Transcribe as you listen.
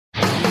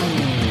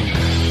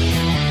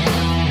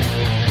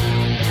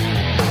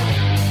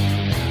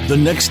The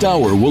next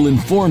hour will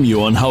inform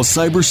you on how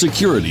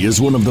cybersecurity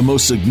is one of the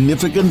most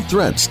significant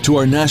threats to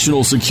our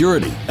national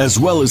security, as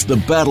well as the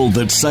battle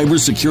that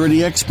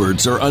cybersecurity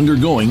experts are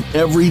undergoing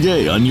every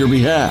day on your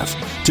behalf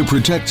to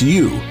protect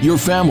you, your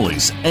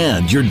families,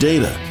 and your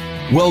data.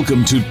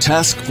 Welcome to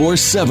Task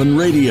Force 7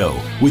 Radio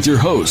with your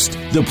host,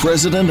 the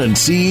President and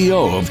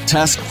CEO of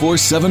Task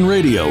Force 7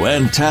 Radio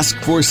and Task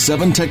Force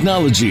 7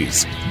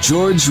 Technologies,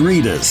 George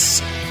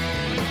Rettas.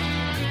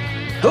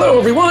 Hello,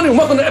 everyone, and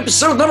welcome to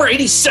episode number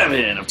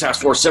 87 of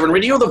Task Force 7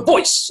 Radio, the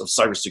voice of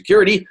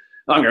cybersecurity.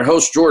 I'm your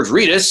host, George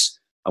Rettas.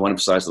 I want to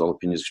emphasize that all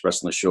opinions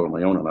expressed on the show are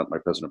my own. I'm not my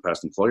present or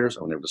past employers.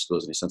 I will never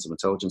disclose any sensitive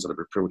intelligence that I've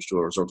been privileged to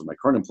as a result of my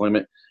current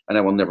employment, and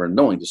I will never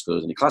knowingly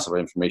disclose any classified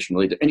information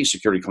related to any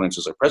security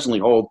clearances I presently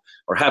hold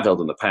or have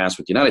held in the past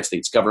with the United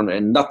States government,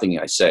 and nothing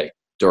I say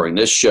during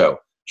this show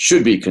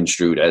should be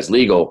construed as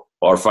legal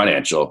or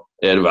financial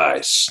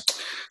advice.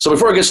 So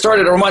before I get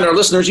started, a reminder to our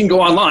listeners, you can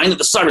go online at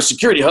the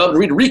Cybersecurity Hub and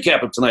read a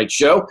recap of tonight's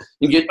show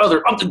and get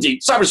other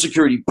up-to-date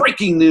cybersecurity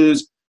breaking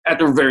news at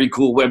their very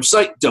cool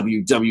website,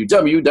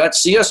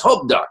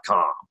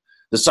 www.cshub.com.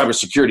 The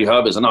Cybersecurity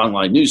Hub is an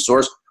online news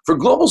source for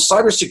global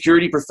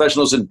cybersecurity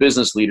professionals and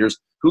business leaders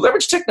who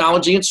leverage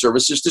technology and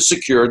services to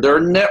secure their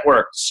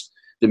networks.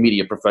 The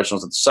media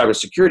professionals at the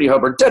Cybersecurity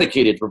Hub are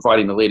dedicated to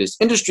providing the latest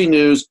industry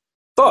news,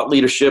 thought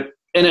leadership,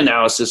 and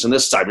analysis in the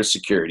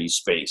cybersecurity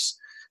space.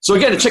 So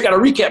again, to check out a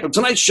recap of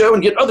tonight's show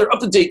and get other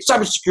up-to-date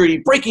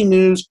cybersecurity breaking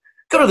news,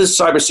 go to the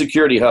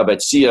Cybersecurity Hub at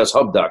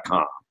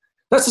cshub.com.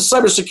 That's the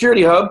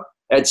Cybersecurity Hub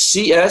at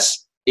cshub.com.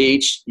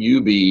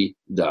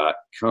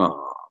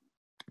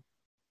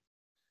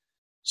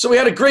 So we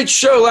had a great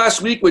show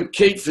last week with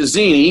Kate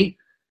Fazzini.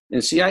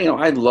 And see,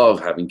 I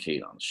love having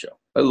Kate on the show.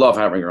 I love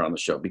having her on the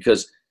show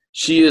because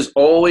she is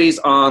always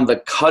on the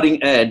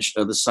cutting edge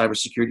of the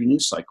cybersecurity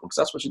news cycle because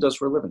that's what she does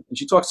for a living. And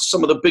she talks to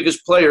some of the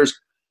biggest players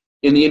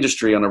in the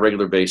industry on a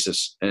regular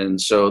basis.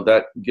 And so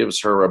that gives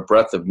her a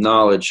breadth of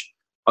knowledge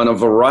on a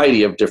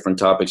variety of different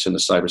topics in the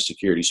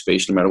cybersecurity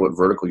space, no matter what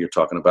vertical you're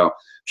talking about.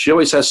 She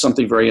always has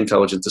something very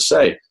intelligent to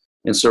say.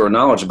 And so her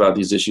knowledge about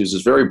these issues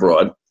is very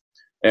broad.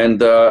 And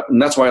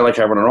that's why I like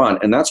having her on.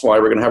 And that's why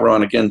we're going to have her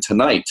on again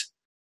tonight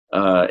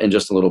in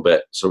just a little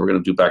bit. So we're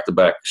going to do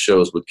back-to-back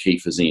shows with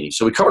Kate Fazzini.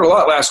 So we covered a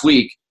lot last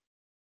week.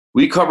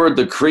 We covered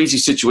the crazy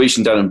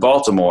situation down in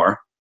Baltimore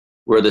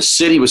where the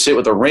city was hit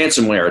with a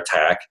ransomware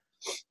attack.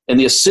 And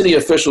the city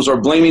officials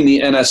are blaming the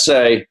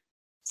NSA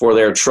for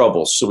their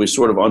troubles. So we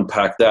sort of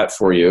unpacked that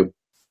for you,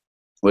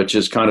 which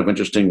is kind of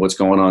interesting what's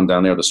going on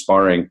down there, the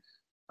sparring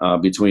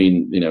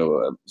between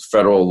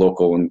federal,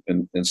 local,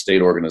 and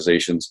state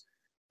organizations,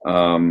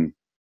 and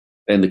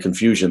the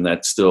confusion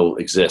that still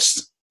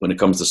exists when it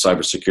comes to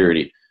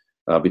cybersecurity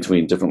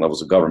between different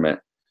levels of government.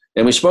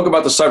 And we spoke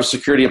about the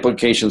cybersecurity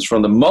implications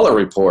from the Mueller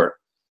report,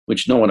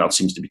 which no one else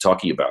seems to be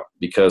talking about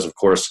because, of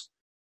course,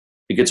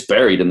 it gets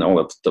buried in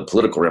all the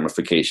political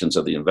ramifications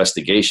of the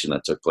investigation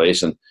that took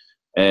place, and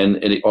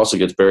it also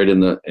gets buried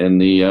in the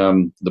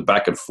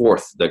back and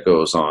forth that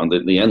goes on,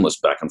 the endless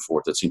back and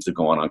forth that seems to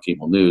go on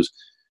cable news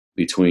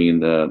between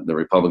the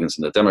Republicans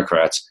and the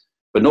Democrats.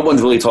 But no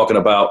one's really talking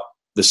about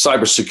the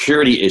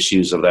cybersecurity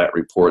issues of that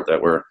report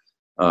that were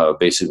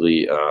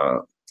basically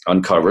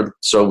uncovered.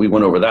 So we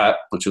went over that,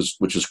 which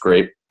is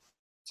great.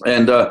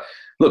 And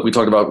look, we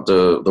talked about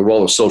the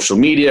role of social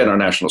media in our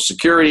national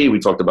security. We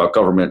talked about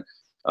government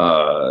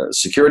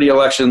security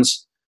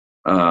elections,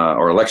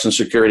 or election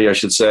security, I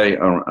should say,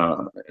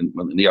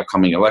 in the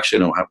upcoming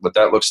election and what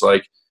that looks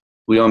like.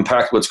 We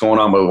unpacked what's going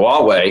on with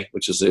Huawei,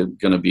 which is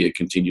going to be a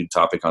continued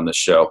topic on this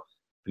show,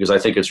 because I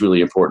think it's really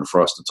important for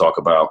us to talk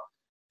about.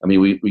 I mean,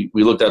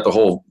 we looked at the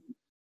whole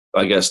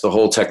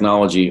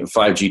technology,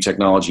 5G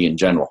technology in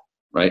general,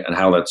 right, and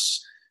how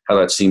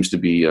that seems to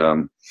be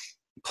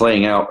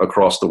playing out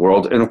across the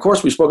world. And of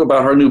course, we spoke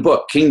about her new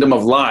book, Kingdom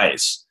of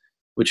Lies,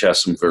 which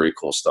has some very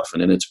cool stuff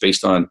in it. It's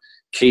based on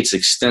Kate's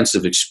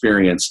extensive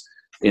experience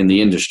in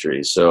the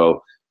industry.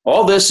 So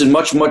all this and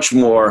much, much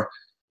more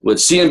with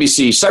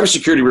CNBC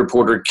cybersecurity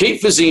reporter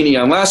Kate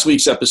Fazzini on last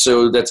week's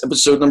episode. That's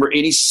episode number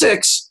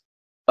 86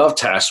 of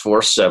Task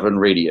Force 7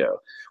 Radio.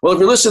 Well, if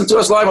you're listening to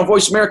us live on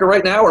Voice America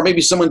right now, or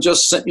maybe someone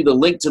just sent you the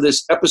link to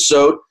this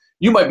episode,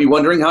 you might be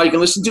wondering how you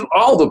can listen to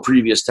all the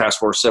previous Task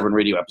Force 7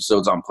 Radio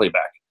episodes on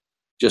playback.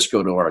 Just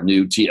go to our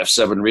new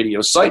TF7 Radio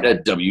site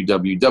at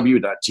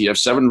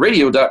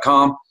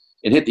www.tf7radio.com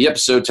and hit the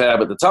episode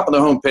tab at the top of the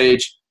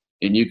homepage,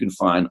 and you can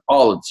find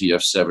all of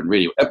TF7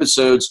 Radio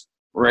episodes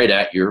right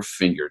at your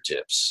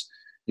fingertips.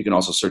 You can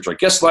also search our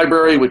guest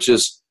library, which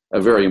is a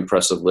very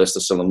impressive list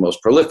of some of the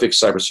most prolific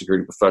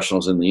cybersecurity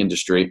professionals in the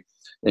industry,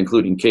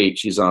 including Kate.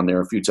 She's on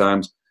there a few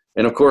times.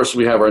 And, of course,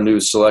 we have our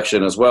news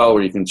selection as well,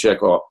 where you can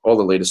check all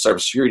the latest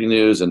cybersecurity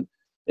news and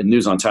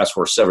news on Task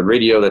Force 7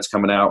 Radio that's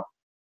coming out.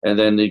 And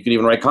then you can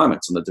even write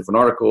comments on the different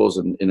articles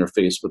and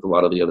interface with a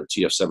lot of the other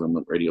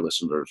TF7 radio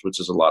listeners, which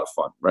is a lot of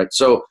fun, right?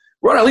 So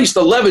we're on at least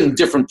 11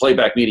 different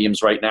playback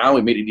mediums right now.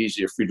 We made it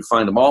easier for you to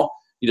find them all.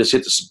 You just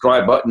hit the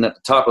subscribe button at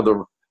the top right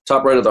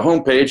of the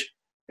homepage,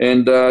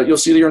 and you'll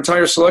see your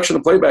entire selection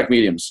of playback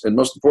mediums. And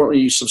most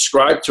importantly, you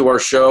subscribe to our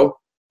show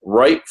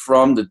right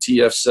from the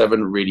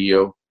TF7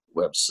 Radio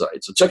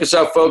website. So check us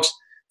out, folks,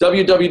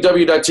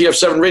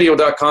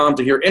 www.tf7radio.com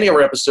to hear any of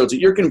our episodes at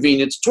your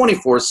convenience,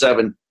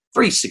 24/7,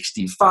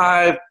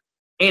 365,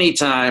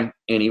 anytime,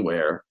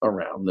 anywhere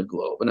around the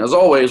globe. And as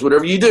always,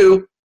 whatever you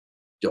do,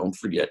 don't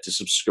forget to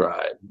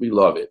subscribe. We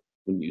love it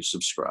when you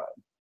subscribe.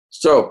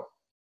 So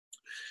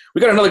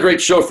we got another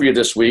great show for you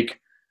this week.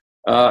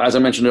 As I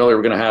mentioned earlier,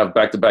 we're going to have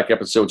back-to-back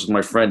episodes with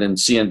my friend and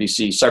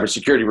CNBC Cyber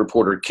Security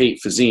Reporter, Kate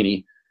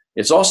Fazzini.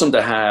 It's awesome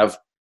to have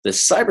the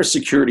Cyber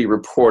Security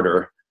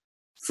Reporter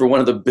for one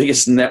of the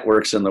biggest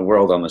networks in the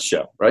world on the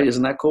show, right?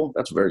 Isn't that cool?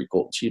 That's very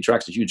cool. She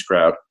attracts a huge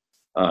crowd,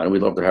 and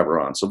we'd love to have her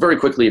on. So very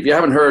quickly, if you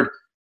haven't heard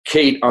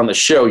Kate on the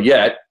show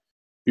yet,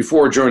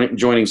 before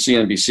joining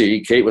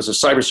CNBC, Kate was a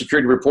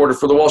cybersecurity reporter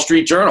for the Wall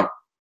Street Journal.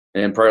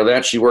 And prior to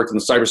that, she worked in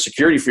the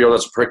cybersecurity field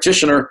as a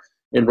practitioner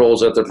in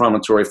roles at the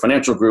Promontory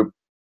Financial Group,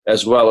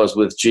 as well as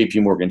with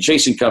JP Morgan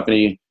Chase &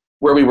 Company,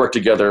 where we work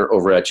together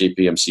over at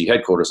JPMC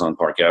headquarters on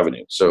Park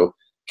Avenue. So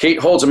Kate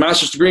holds a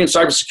master's degree in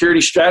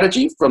cybersecurity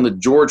strategy from the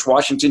George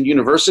Washington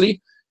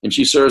University, and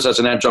she serves as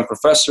an adjunct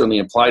professor in the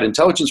Applied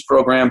Intelligence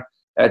program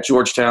at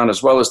Georgetown,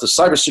 as well as the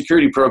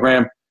cybersecurity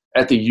program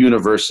at the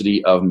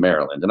University of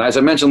Maryland. And as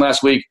I mentioned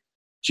last week,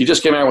 she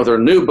just came out with her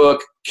new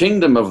book,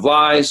 Kingdom of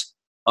Lies,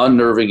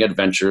 Unnerving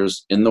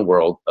Adventures in the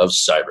World of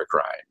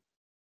Cybercrime.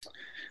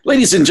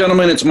 Ladies and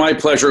gentlemen, it's my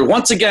pleasure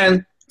once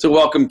again to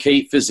welcome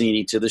Kate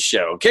Fazzini to the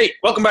show. Kate,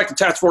 welcome back to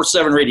Task Force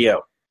 7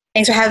 Radio.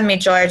 Thanks for having me,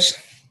 George.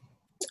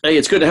 Hey,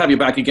 it's good to have you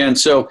back again.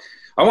 So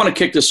I want to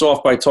kick this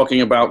off by talking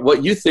about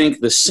what you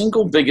think the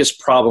single biggest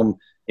problem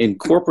in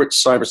corporate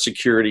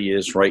cybersecurity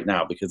is right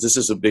now, because this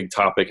is a big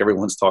topic.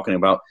 Everyone's talking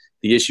about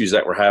the issues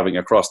that we're having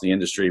across the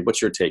industry.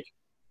 What's your take?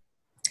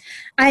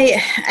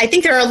 I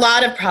think there are a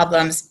lot of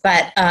problems,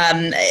 but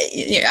I'm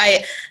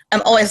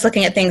always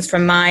looking at things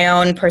from my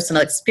own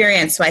personal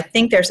experience. So I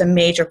think there's a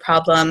major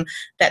problem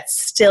that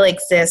still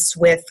exists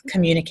with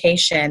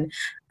communication.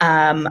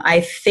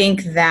 I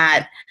think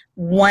that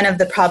one of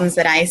the problems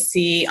that I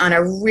see on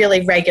a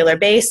really regular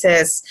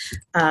basis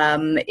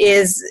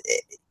is,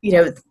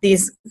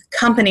 these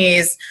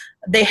companies,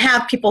 they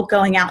have people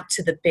going out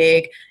to the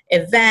big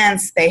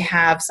events, they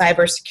have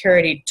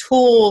cybersecurity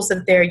tools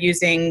that they're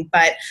using,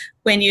 but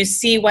when you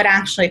see what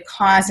actually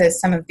causes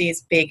some of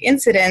these big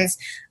incidents,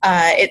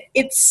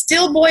 it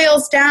still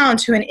boils down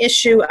to an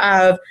issue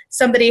of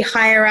somebody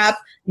higher up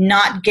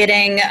not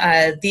getting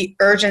the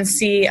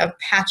urgency of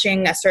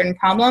patching a certain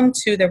problem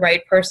to the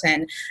right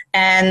person.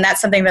 And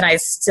that's something that I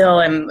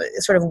still am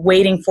sort of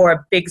waiting for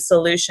a big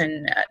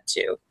solution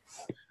to.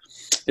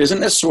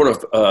 Isn't this sort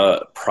of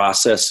a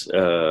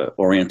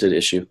process-oriented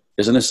issue?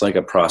 Isn't this like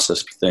a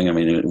process thing? I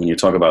mean, when you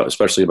talk about,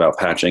 especially about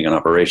patching and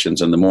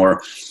operations, and the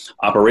more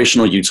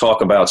operational you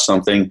talk about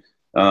something,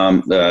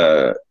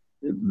 the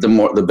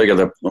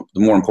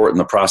more important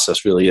the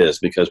process really is,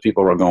 because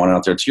people are going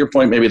out there. To your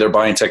point, maybe they're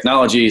buying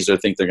technologies, they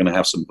think they're going to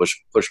have some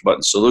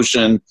push-button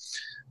solution,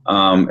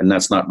 and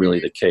that's not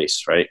really the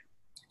case, right?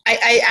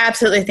 I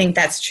absolutely think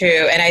that's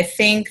true. And I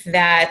think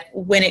that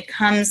when it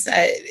comes,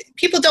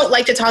 people don't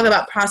like to talk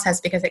about process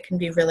because it can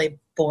be really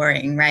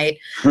boring, right?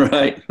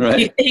 Right.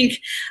 You think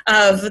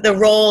of the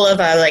role of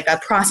a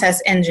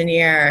process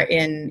engineer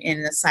in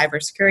a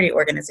cybersecurity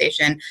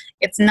organization.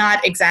 It's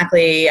not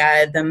exactly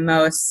the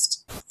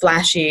most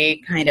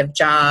flashy kind of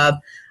job,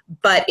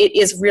 but it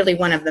is really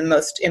one of the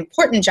most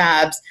important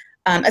jobs,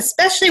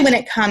 especially when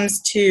it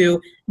comes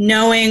to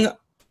knowing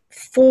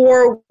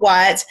for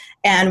what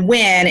and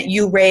when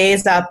you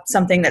raise up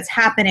something that's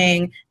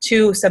happening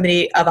to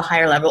somebody of a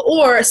higher level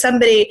or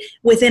somebody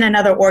within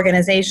another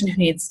organization who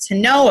needs to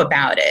know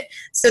about it.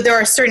 So there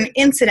are certain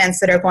incidents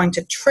that are going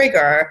to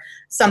trigger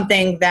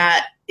something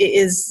that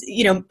is,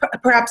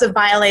 perhaps a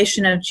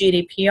violation of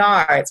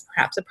GDPR. It's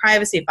perhaps a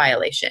privacy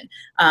violation.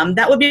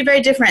 That would be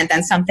very different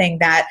than something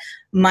that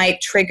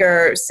might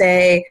trigger,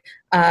 say,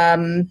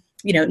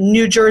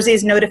 New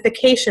Jersey's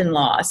notification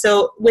law.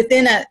 So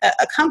within a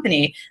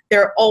company,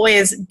 there are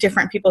always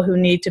different people who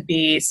need to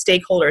be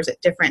stakeholders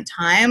at different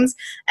times.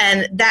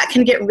 And that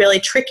can get really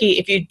tricky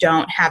if you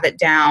don't have it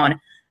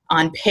down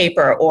on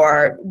paper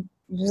or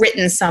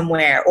written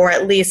somewhere, or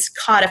at least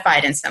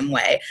codified in some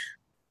way.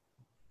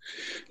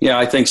 Yeah,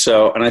 I think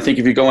so. And I think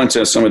if you go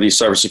into some of these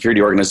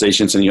cybersecurity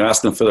organizations and you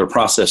ask them for their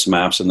process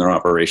maps and their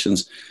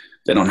operations,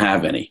 they don't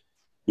have any.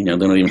 They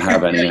don't even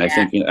have any. Yeah. I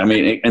think,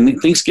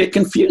 and things get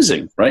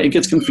confusing, right? It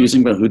gets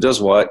confusing about who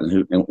does what,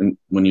 and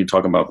when you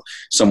talk about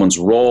someone's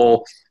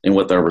role and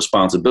what their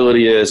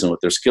responsibility is and what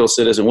their skill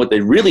set is and what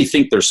they really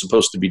think they're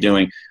supposed to be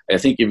doing. I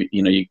think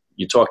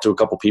you talk to a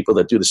couple people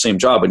that do the same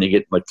job and you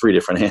get like 3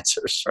 different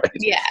answers, right?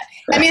 Yeah,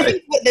 I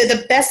think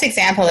the best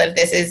example of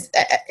this is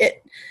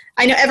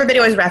I know everybody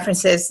always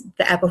references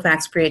the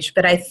Equifax breach,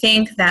 but I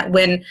think that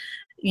when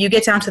you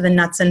get down to the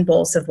nuts and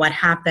bolts of what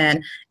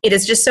happened, it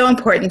is just so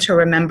important to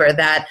remember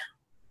that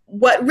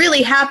what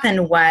really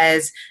happened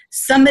was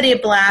somebody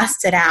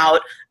blasted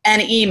out an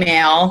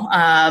email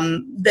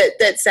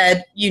that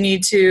said you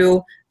need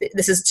to,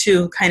 this is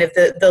to kind of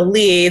the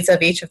leads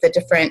of each of the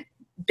different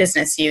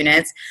business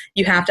units.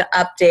 You have to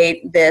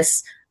update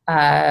this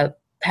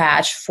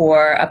patch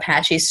for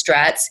Apache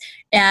Struts,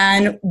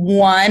 and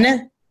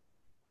one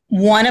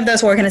of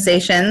those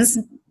organizations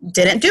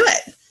didn't do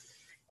it.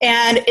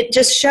 And it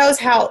just shows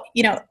how,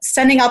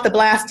 sending out the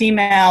blast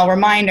email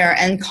reminder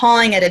and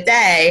calling it a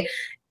day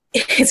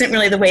isn't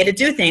really the way to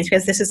do things,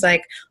 because this is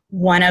like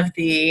one of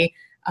the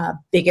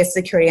biggest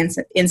security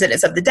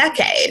incidents of the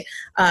decade.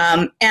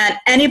 And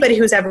anybody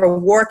who's ever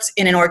worked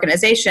in an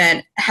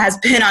organization has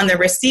been on the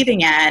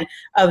receiving end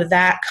of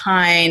that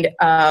kind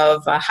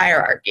of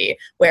hierarchy,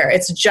 where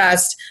it's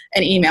just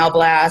an email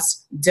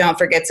blast, don't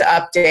forget to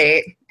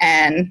update,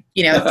 and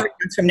 3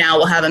 months from now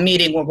we'll have a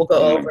meeting where we'll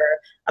go over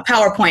a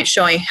PowerPoint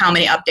showing how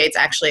many updates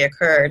actually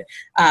occurred.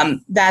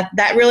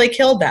 That really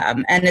killed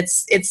them, and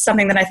it's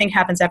something that I think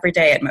happens every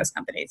day at most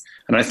companies.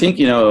 And I think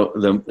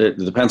it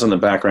depends on the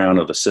background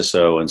of the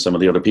CISO and some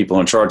of the other people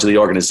in charge of the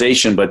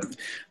organization. But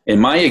in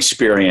my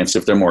experience,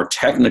 if they're more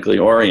technically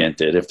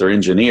oriented, if they're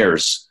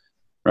engineers,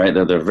 right,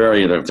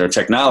 they're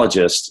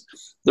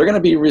technologists, they're going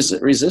to be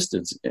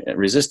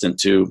resistant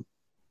to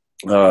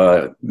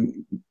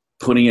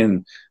putting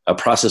in a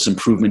process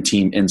improvement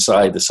team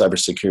inside the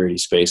cybersecurity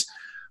space.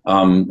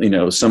 Some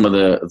of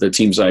the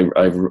teams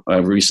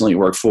I've recently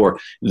worked for,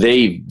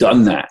 they've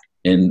done that,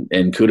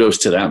 and kudos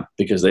to them,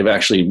 because they've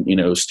actually,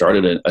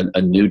 started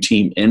a new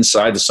team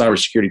inside the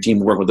cybersecurity team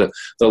to work with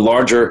the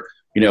larger,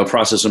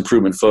 process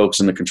improvement folks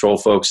and the control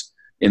folks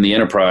in the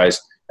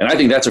enterprise. And I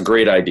think that's a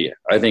great idea.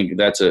 I think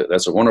that's a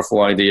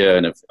wonderful idea.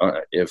 And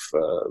if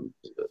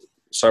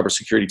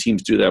cybersecurity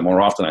teams do that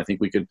more often, I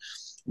think we could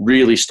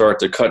really start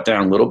to cut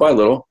down little by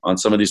little on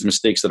some of these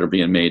mistakes that are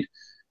being made.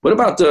 What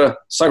about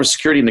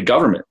cybersecurity in the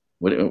government?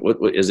 What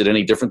is it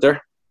any different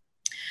there?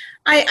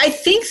 I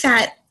think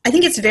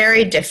it's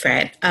very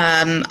different.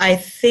 I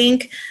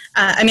think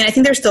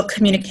there's still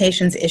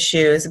communications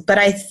issues, but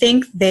I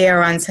think they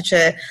are on such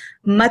a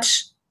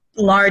much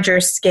larger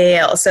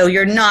scale. So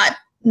you're not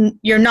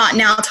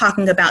now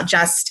talking about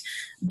just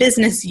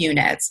business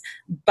units,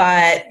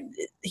 but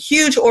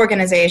huge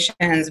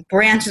organizations,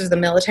 branches of the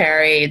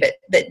military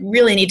that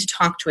really need to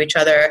talk to each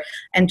other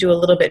and do a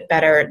little bit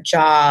better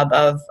job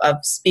of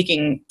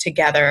speaking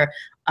together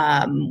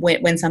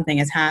when something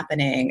is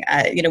happening.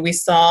 We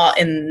saw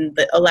in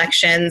the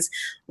elections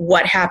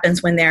what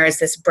happens when there is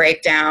this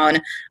breakdown,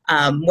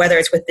 whether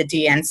it's with the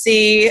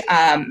DNC,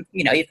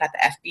 you've got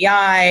the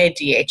FBI,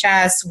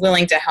 DHS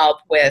willing to help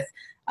with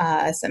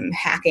some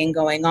hacking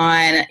going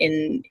on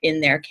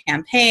in their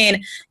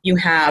campaign. You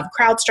have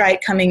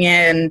CrowdStrike coming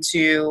in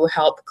to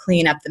help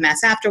clean up the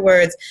mess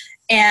afterwards.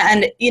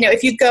 And,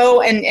 if you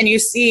go and you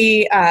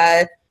see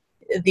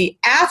the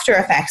after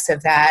effects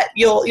of that,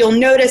 you'll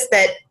notice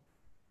that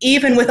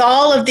even with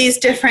all of these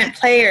different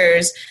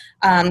players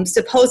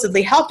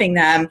supposedly helping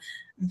them,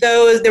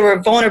 there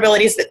were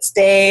vulnerabilities that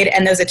stayed,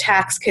 and those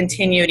attacks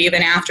continued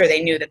even after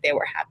they knew that they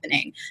were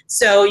happening.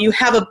 So you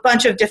have a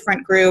bunch of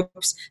different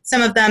groups,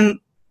 some of them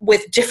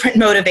with different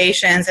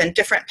motivations and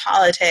different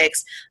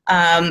politics,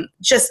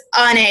 just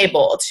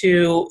unable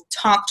to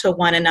talk to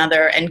one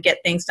another and get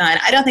things done.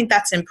 I don't think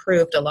that's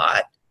improved a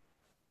lot.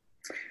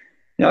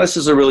 This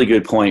is a really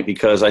good point,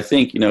 because I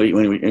think,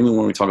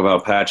 when we talk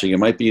about patching, it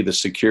might be the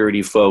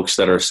security folks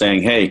that are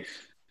saying, hey,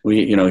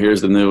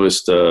 here's the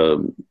newest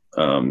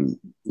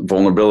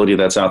vulnerability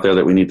that's out there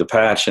that we need to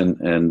patch.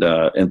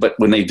 But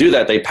when they do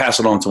that, they pass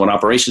it on to an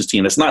operations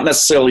team that's not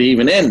necessarily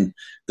even in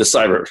the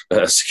cyber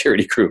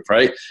security group,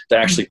 right, to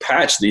actually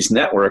patch these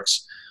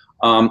networks.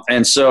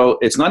 And so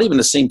it's not even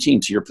the same team,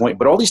 to your point,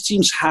 but all these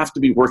teams have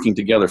to be working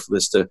together for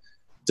this to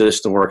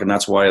work. And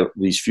that's why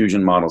these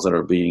fusion models that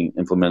are being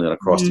implemented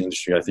across the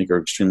industry, I think, are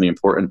extremely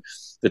important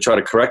to try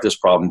to correct this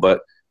problem.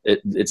 But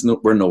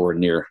we're nowhere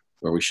near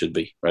where we should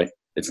be, right?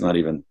 It's not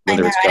even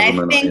whether it's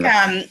government.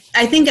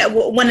 I think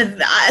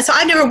so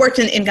I've never worked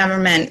in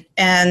government,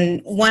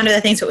 and one of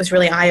the things that was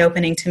really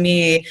eye-opening to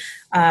me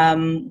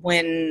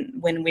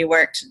when we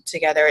worked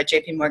together at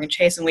JP Morgan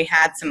Chase, and we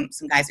had some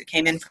guys who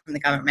came in from the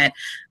government,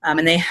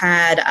 and they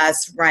had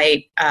us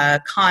write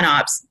con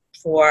ops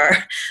for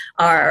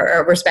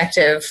our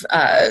respective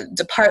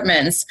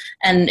departments.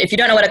 And if you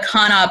don't know what a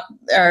con op,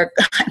 or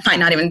I might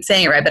not even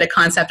saying it right, but a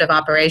concept of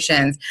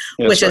operations,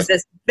 which is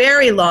this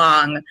very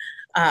long,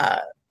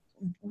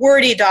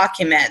 wordy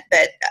document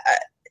that,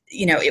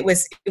 it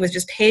was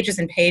just pages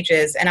and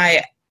pages. And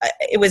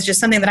it was just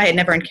something that I had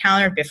never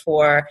encountered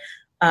before.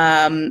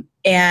 And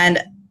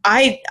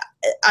I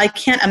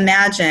can't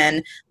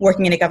imagine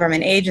working in a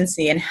government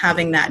agency and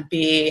having that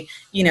be,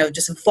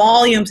 just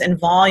volumes and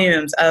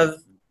volumes of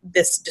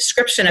this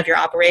description of your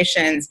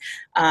operations.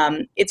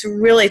 It's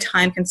really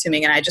time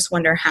consuming, and I just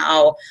wonder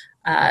how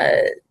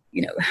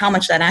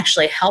much that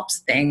actually helps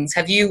things.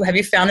 Have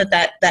you found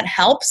that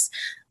helps,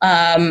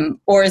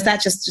 or is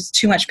that just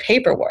too much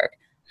paperwork?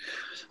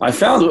 I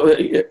found,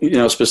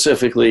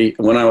 specifically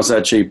when I was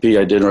at JP,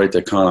 I did write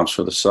the con-ops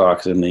for the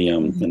SOCs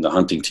and the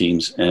hunting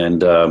teams,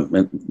 and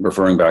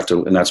referring back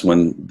to, and that's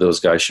when those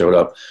guys showed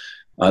up.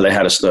 They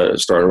had to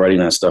start writing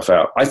that stuff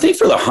out. I think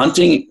for the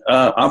hunting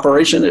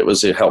operation, it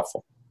was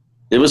helpful.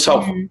 It was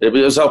helpful. Mm-hmm. It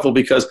was helpful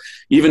because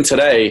even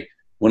today,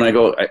 when I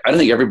go, I don't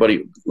think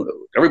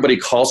everybody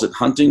calls it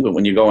hunting, but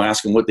when you go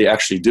ask them what they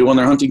actually do on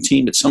their hunting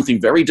team, it's something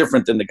very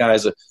different than the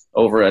guys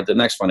over at the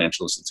next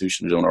financial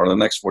institution are doing or the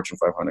next Fortune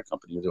 500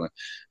 company are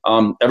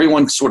doing.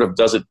 Everyone sort of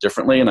does it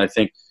differently, and I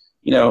think,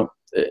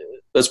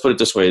 let's put it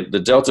this way: the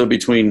delta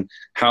between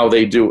how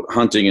they do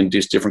hunting in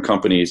these different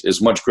companies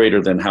is much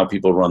greater than how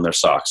people run their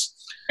SOCs.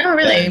 Oh,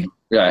 really? And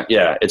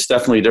yeah, it's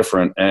definitely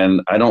different,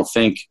 and I don't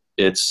think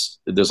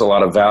there's a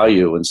lot of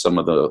value in some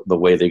of the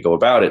way they go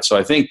about it. So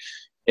I think,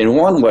 in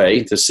one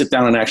way, to sit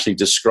down and actually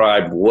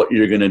describe what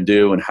you're going to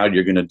do and how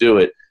you're going to do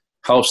it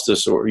helps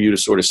you to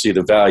sort of see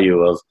the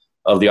value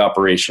of the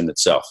operation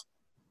itself,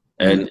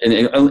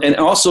 and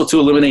also to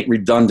eliminate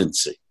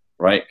redundancy,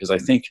 right? Because I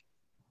think,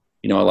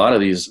 a lot of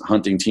these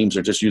hunting teams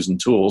are just using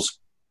tools,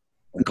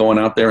 and going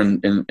out there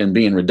and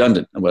being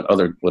redundant, and what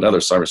other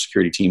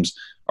cybersecurity teams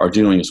are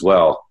doing as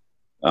well.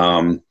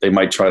 They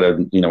might try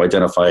to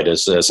identify it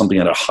as something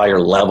at a higher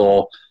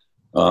level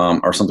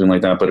or something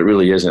like that, but it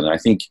really isn't. I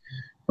think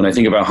when I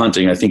think about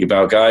hunting, I think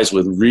about guys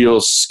with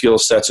real skill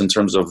sets in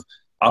terms of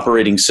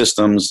operating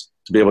systems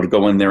to be able to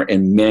go in there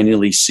and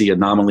manually see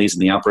anomalies in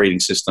the operating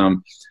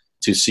system,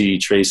 to see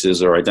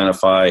traces or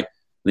identify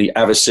the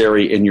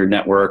adversary in your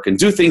network and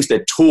do things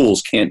that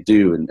tools can't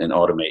do and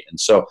automate. And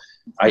so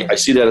I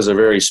see that as a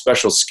very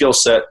special skill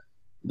set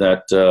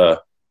that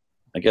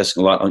I guess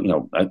a lot,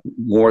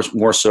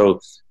 more so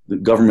the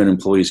government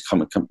employees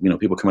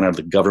people coming out of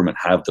the government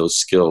have those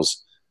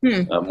skills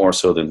more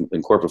so than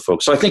corporate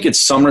folks. So I think in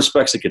some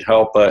respects it could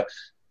help, but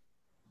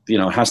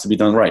it has to be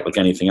done right, like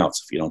anything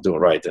else. If you don't do it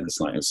right, then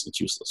it's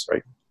useless,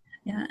 right?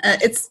 Yeah,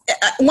 it's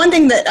one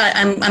thing that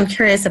I'm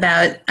curious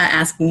about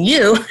asking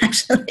you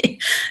actually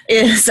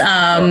is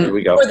here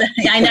we go.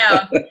 I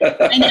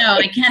know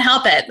I can't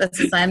help it.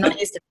 I'm not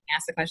used to being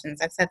asked the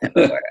questions. I've said that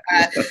before.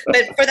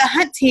 But for the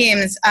hunt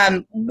teams,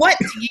 what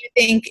do you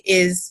think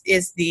is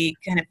the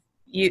kind of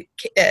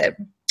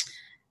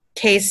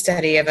case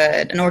study of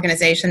an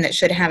organization that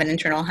should have an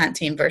internal hunt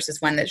team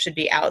versus one that should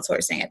be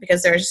outsourcing it?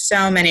 Because there's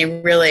so many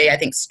really, I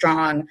think,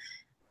 strong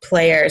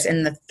players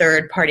in the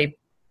third-party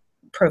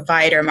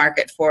provider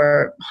market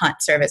for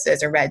hunt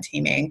services or red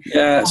teaming.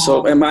 Yeah,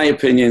 so in my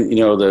opinion,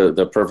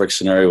 the perfect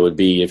scenario would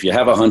be if you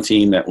have a hunt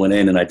team that went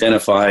in and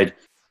identified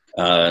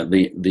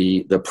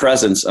the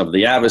presence of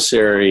the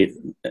adversary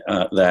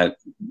that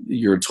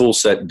your tool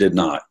set did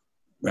not,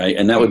 right?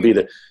 And that would be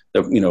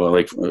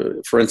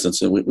for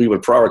instance, we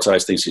would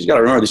prioritize things. You got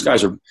to remember, these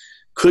guys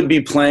could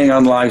be playing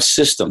on live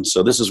systems.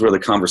 So this is where the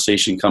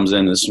conversation comes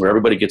in. This is where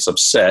everybody gets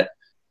upset.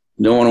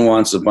 No one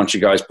wants a bunch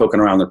of guys poking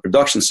around their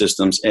production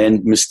systems,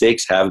 and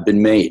mistakes have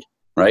been made,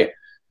 right?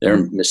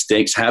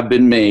 Mistakes have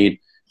been made,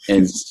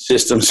 and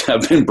systems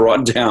have been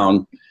brought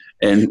down,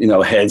 and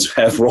heads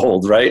have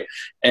rolled, right?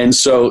 And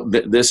so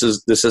this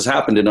has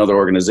happened in other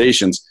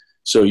organizations.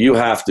 So you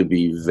have to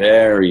be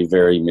very,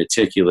 very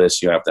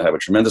meticulous. You have to have a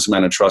tremendous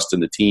amount of trust in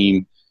the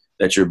team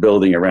that you're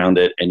building around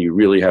it, and you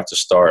really have to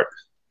start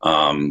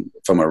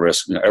from a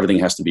risk. Everything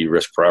has to be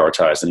risk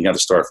prioritized, and you got to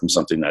start from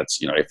something that's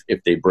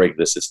if they break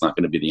this, it's not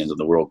going to be the end of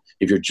the world.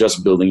 If you're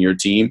just building your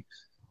team,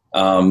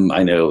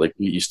 I know we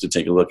used to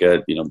take a look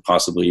at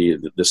possibly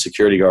the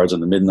security guards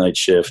on the midnight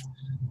shift,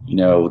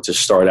 to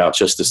start out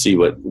just to see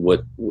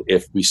what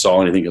if we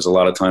saw anything, because a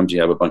lot of times you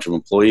have a bunch of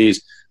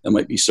employees that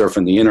might be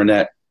surfing the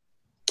internet.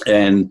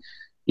 And,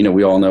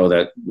 we all know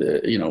that,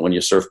 when you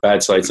surf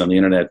bad sites on the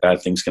internet,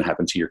 bad things can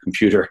happen to your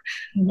computer.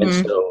 Mm-hmm.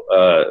 And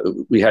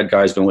so we had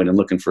guys go in and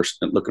looking for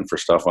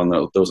stuff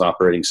on those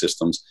operating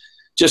systems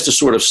just to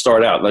sort of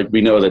start out. Like, we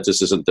know that this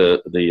isn't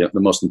the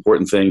most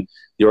important thing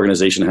the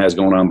organization has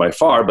going on by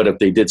far, but if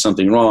they did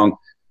something wrong,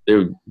 there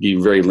would be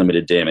very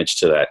limited damage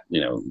to that,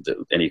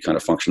 any kind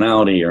of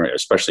functionality or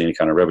especially any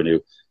kind of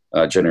revenue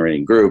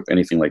generating group,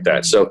 anything like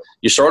that. So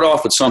you start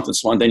off with something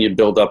small, and then you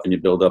build up and you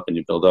build up and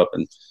you build up,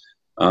 and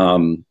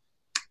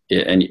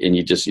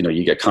you just,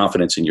 you get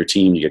confidence in your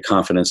team, you get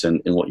confidence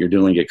in what you're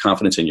doing, you get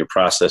confidence in your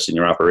process and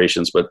your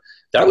operations. But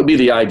that would be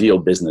the ideal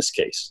business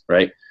case,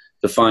 right?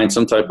 To find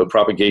some type of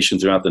propagation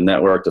throughout the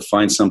network, to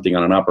find something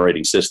on an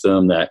operating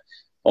system that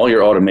all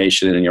your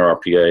automation and your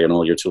RPA and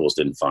all your tools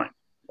didn't find.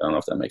 I don't know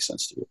if that makes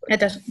sense to you. It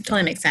does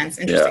totally make sense.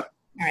 Interesting.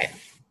 Yeah. All right.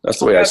 That's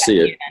the way I see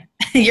it.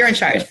 You're in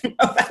charge.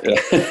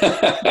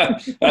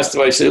 That's the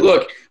way I say,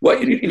 look,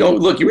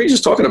 you were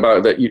just talking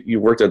about that you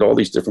worked at all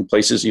these different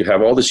places. You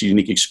have all this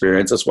unique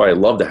experience. That's why I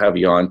love to have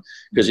you on,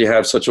 because you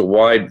have such a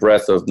wide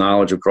breadth of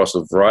knowledge across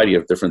a variety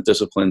of different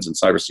disciplines in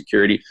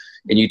cybersecurity.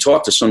 And you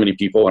talk to so many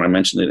people, and I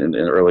mentioned it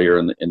earlier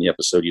in the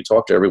episode, you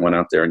talk to everyone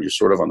out there, and you're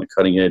sort of on the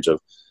cutting edge of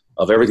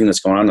everything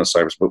that's going on in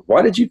cybersecurity. But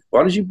why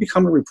did you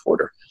become a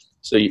reporter?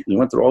 So you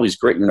went through all these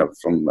great,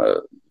 from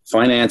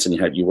finance,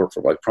 and you worked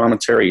for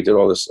Promontory. You did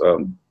all this,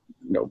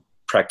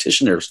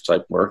 practitioners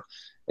type work,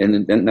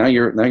 and now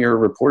you're a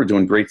reporter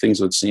doing great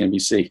things with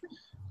CNBC.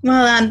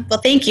 Well,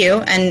 thank you,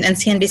 and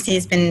CNBC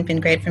has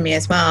been great for me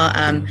as well.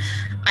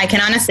 I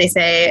can honestly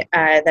say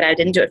that I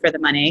didn't do it for the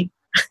money.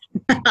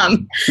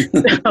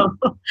 So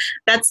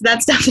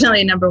that's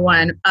definitely number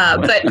one.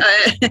 But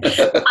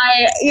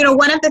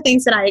one of the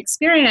things that I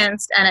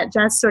experienced, and it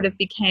just sort of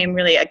became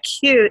really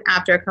acute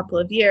after a couple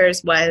of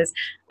years, was,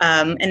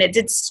 and it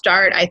did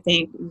start, I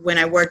think, when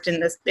I worked in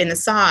the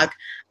SOC,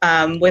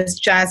 was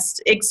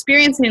just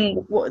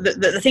experiencing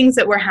the things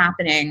that were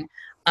happening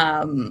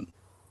on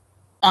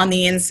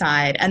the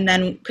inside, and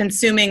then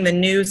consuming the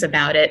news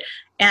about it,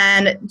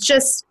 and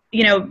just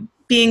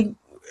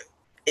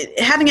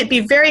having it be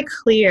very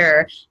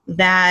clear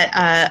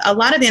that a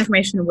lot of the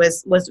information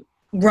was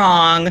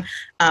wrong,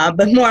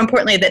 but more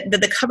importantly, that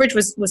the coverage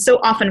was so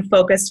often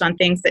focused on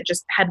things that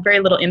just had very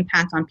little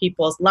impact on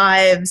people's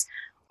lives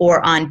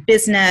or on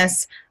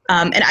business.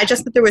 And I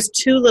just thought there was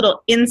too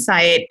little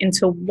insight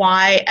into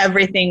why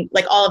everything,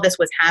 like all of this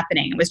was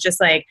happening. It was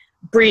just like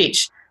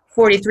breach,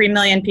 43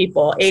 million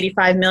people,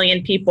 85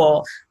 million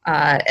people.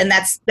 And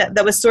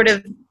that was sort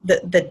of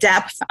the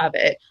depth of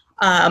it.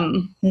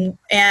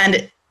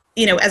 And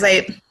as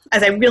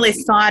I really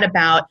thought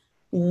about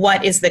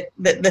what is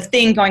the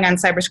thing going on in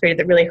cybersecurity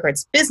that really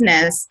hurts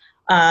business,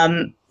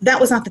 that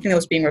was not the thing that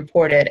was being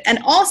reported. And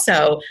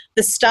also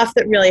the stuff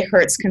that really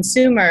hurts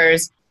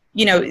consumers,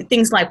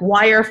 things like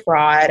wire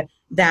fraud,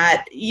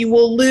 that you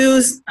will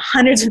lose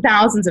hundreds of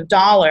thousands of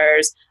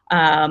dollars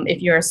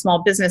if you're a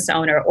small business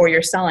owner or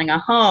you're selling a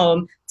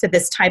home to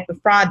this type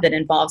of fraud that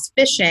involves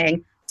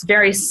phishing. It's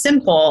very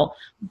simple,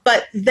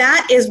 but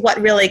that is what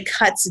really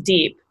cuts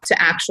deep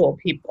to actual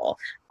people.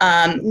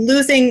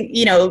 Losing,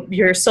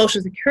 your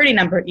social security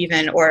number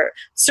even, or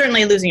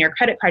certainly losing your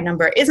credit card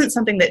number, isn't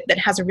something that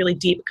has a really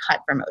deep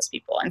cut for most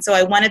people. And so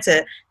I wanted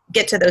to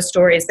get to those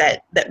stories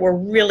that were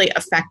really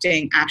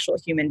affecting actual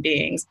human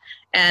beings.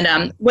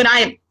 And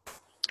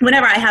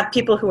whenever I have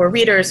people who are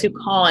readers who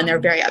call and they're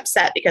very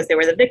upset because they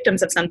were the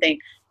victims of something,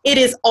 it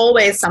is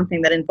always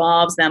something that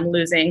involves them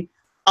losing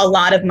a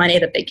lot of money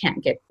that they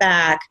can't get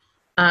back,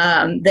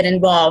 that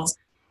involves,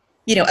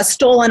 a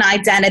stolen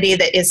identity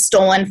that is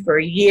stolen for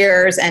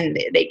years and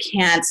they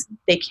can't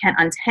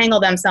untangle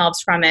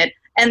themselves from it.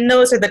 And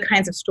those are the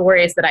kinds of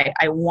stories that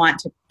I want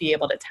to be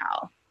able to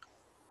tell.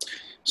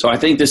 So I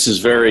think this is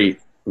very,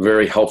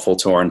 very helpful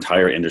to our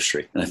entire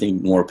industry. And I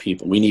think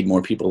we need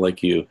more people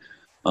like you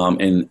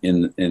in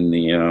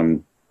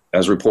the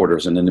as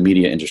reporters and in the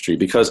media industry,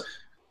 because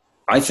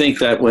I think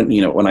that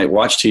when I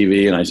watch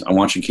TV and I'm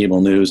watching cable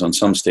news on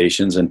some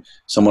stations and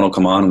someone will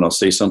come on and they'll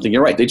say something,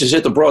 you're right, they just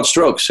hit the broad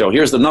strokes. So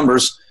here's the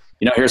numbers,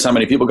 here's how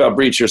many people got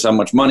breached, here's how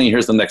much money,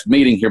 here's the next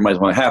meeting, here might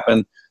what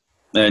happen.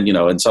 And,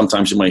 and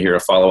sometimes you might hear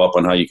a follow-up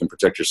on how you can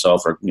protect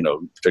yourself or,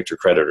 protect your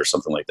credit or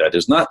something like that.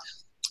 There's not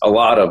a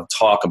lot of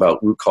talk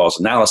about root cause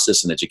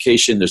analysis and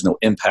education. There's no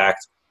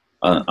impact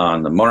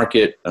on the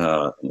market.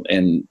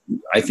 And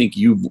I think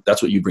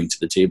that's what you bring to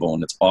the table,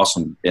 and it's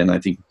awesome. And I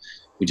think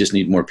we just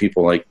need more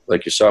people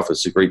like yourself.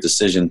 It's a great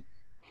decision,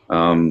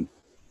 to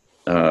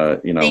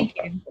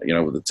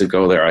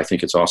go there. I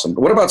think it's awesome.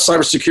 But what about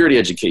cybersecurity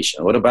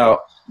education? What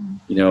about,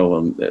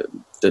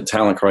 the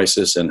talent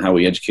crisis and how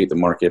we educate the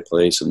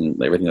marketplace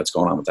and everything that's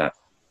going on with that?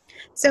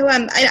 So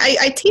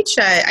I teach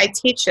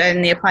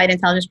in the Applied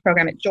Intelligence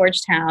program at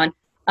Georgetown,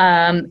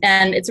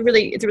 and it's a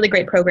really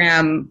great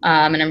program,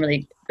 and I'm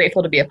really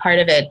grateful to be a part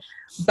of it.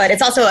 But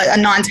it's also a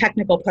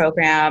non-technical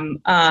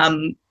program,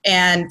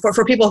 and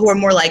for people who are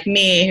more like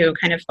me, who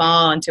kind of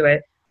fall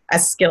into a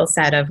skill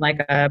set of like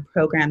a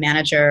program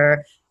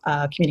manager,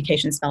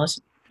 communications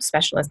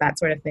specialist, that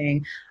sort of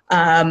thing.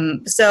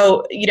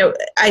 So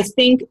I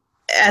think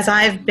as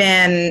I've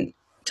been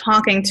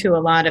talking to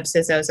a lot of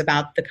CISOs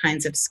about the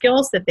kinds of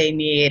skills that they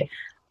need,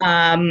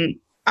 I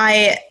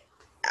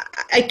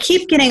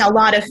keep getting a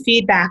lot of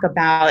feedback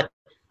about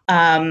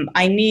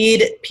I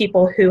need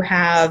people who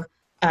have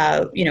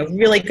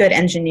really good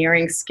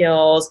engineering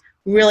skills,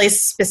 really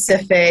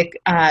specific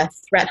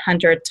threat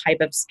hunter type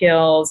of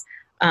skills,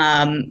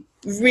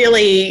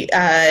 really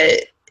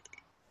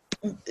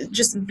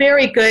just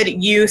very good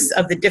use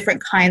of the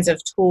different kinds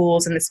of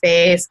tools in the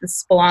space, the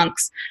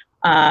Splunks,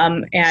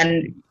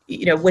 and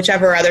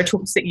whichever other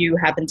tools that you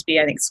happen to be.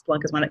 I think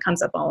Splunk is one that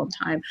comes up all the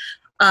time.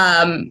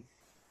 And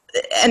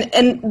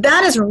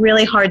that is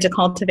really hard to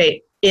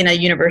cultivate in a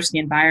university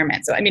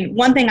environment. So,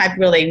 one thing I've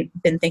really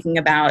been thinking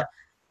about,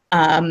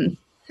 and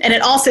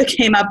it also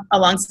came up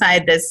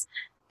alongside this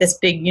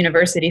big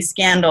university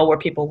scandal where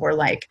people were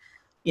like,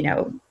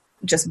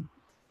 just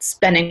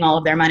spending all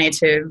of their money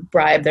to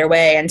bribe their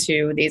way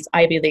into these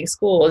Ivy League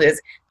schools, is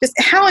just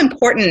how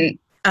important,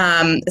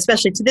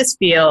 especially to this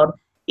field,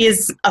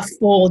 is a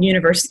full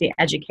university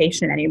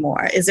education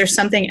anymore? Is there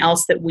something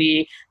else that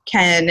we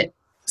can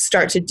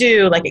start to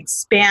do, like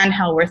expand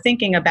how we're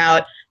thinking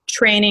about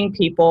training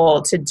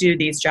people to do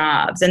these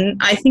jobs?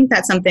 And I think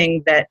that's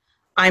something that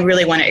I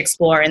really want to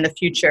explore in the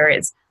future,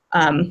 is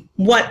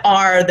what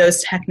are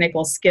those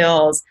technical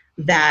skills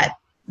that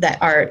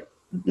are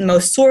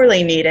most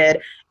sorely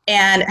needed,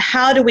 and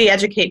how do we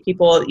educate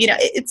people?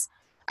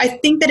 I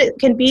think that it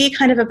can be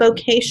kind of a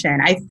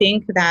vocation. I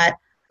think that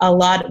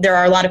there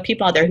are a lot of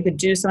people out there who could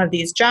do some of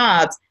these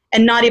jobs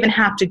and not even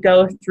have to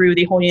go through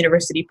the whole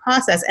university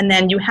process. And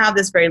then you have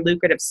this very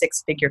lucrative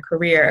 6-figure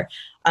career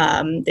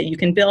that you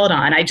can build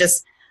on. I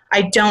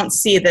don't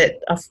see that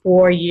a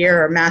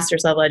 4-year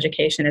master's level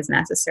education is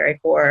necessary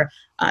for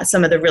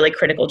some of the really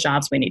critical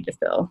jobs we need to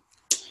fill.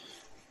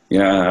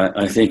 Yeah,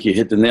 I think you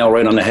hit the nail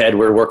right on the head.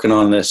 We're working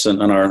on this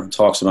in our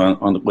talks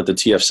with the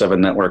TF7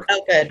 network.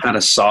 Oh, good. How to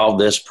solve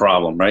this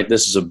problem, right?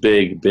 This is a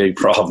big, big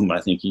problem.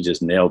 I think you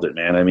just nailed it,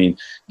 man. I mean,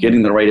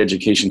 getting the right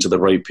education to the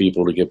right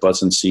people to get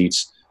butts in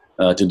seats,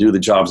 to do the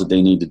jobs that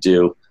they need to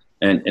do,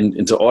 and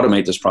to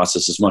automate this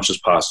process as much as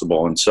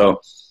possible. And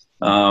so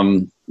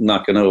I'm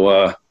not going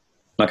to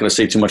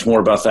say too much more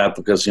about that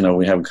because,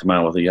 we haven't come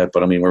out with it yet.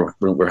 But, I mean,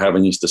 we're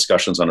having these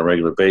discussions on a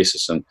regular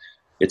basis, and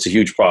it's a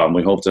huge problem.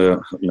 We hope to,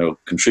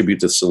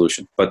 contribute to the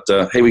solution. But,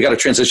 hey, we got to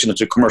transition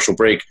into a commercial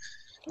break.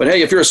 But,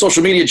 hey, if you're a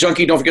social media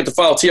junkie, don't forget to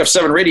follow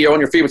TF7 Radio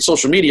on your favorite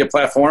social media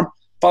platform.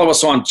 Follow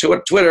us on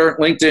Twitter,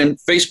 LinkedIn,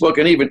 Facebook,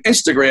 and even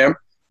Instagram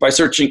by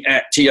searching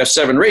at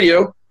TF7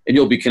 Radio, and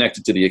you'll be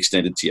connected to the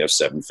extended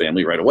TF7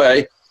 family right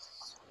away.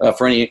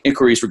 For any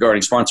inquiries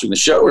regarding sponsoring the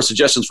show or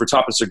suggestions for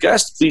topics or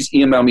guests, please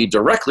email me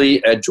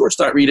directly at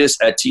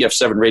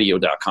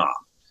george.rettas@tf7radio.com.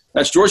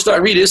 That's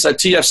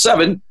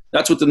george.rettas@tf7.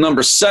 That's with the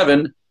number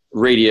 7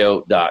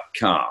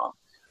 radio.com.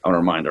 I want to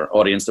remind our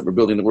audience that we're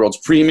building the world's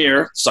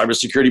premier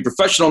cybersecurity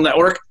professional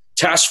network,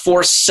 Task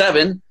Force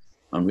 7.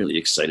 I'm really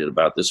excited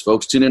about this,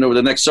 folks. Tune in over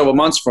the next several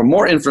months for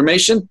more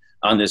information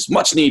on this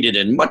much needed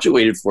and much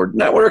awaited for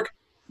network.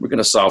 We're going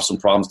to solve some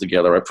problems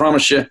together. I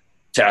promise you.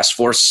 Task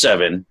Force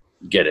 7,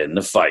 get in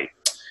the fight.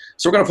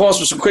 So we're going to pause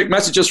for some quick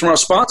messages from our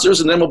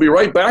sponsors, and then we'll be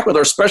right back with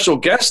our special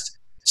guest,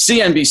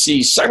 CNBC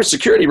Cyber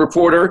Security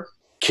Reporter,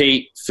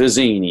 Kate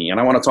Fazzini. And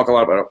I want to talk a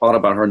lot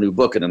about her new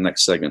book in the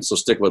next segment, so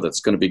stick with it.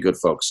 It's going to be good,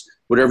 folks.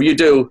 Whatever you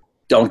do,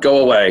 don't go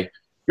away.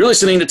 You're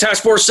listening to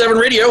Task Force 7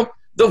 Radio,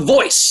 the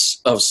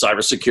voice of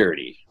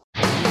cybersecurity.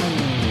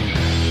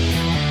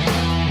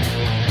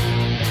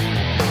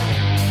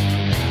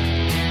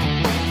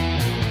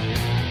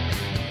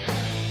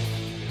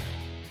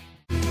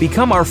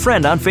 Become our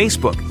friend on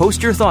Facebook.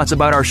 Post your thoughts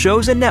about our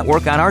shows and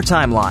network on our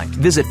timeline.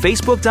 Visit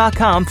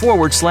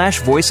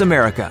facebook.com/Voice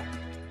America.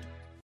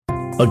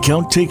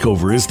 Account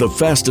takeover is the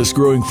fastest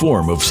growing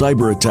form of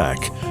cyber attack.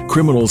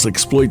 Criminals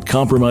exploit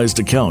compromised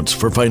accounts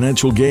for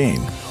financial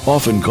gain,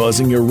 often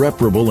causing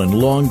irreparable and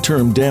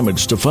long-term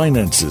damage to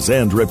finances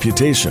and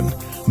reputation.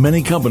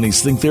 Many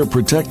companies think they're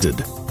protected.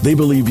 They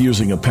believe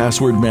using a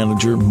password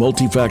manager,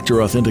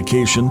 multi-factor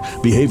authentication,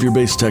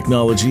 behavior-based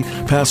technology,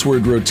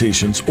 password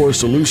rotations, or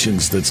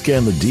solutions that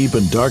scan the deep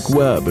and dark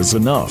web is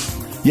enough.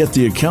 Yet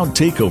the account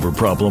takeover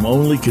problem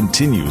only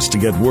continues to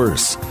get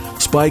worse.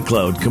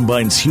 SpyCloud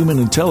combines human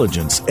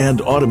intelligence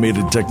and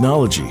automated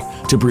technology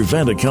to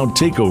prevent account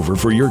takeover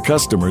for your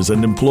customers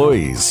and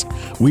employees.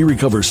 We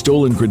recover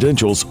stolen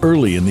credentials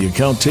early in the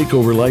account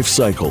takeover life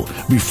cycle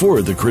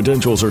before the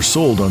credentials are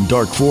sold on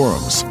dark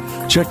forums.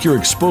 Check your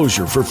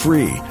exposure for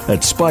free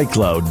at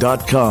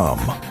spycloud.com.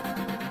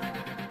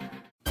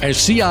 As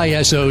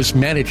CISOs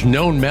manage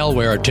known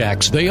malware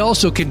attacks, they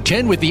also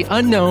contend with the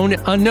unknown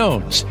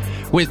unknowns.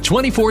 With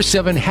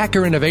 24/7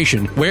 hacker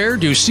innovation, where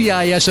do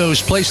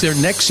CISOs place their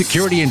next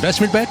security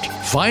investment bet?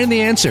 Find the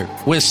answer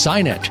with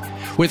Cynet.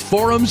 With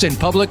forums and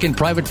public and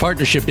private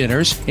partnership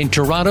dinners in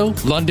Toronto,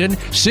 London,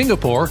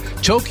 Singapore,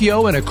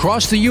 Tokyo, and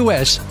across the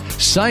U.S.,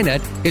 Cynet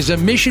is a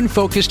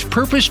mission-focused,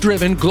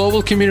 purpose-driven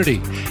global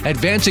community,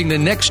 advancing the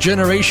next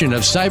generation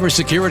of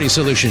cybersecurity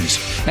solutions.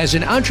 As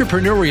an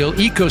entrepreneurial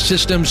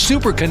ecosystem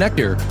super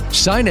connector,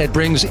 Cynet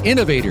brings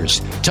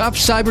innovators, top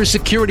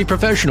cybersecurity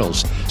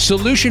professionals,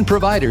 solution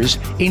providers,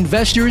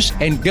 investors,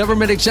 and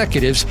government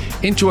executives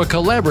into a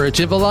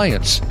collaborative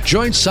alliance.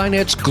 Join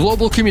Cynet's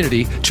global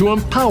community to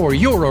empower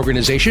your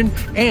organization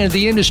and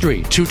the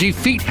industry to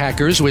defeat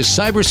hackers with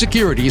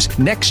cybersecurity's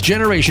next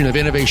generation of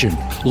innovation.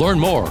 Learn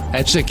more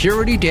at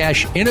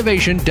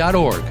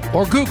security-innovation.org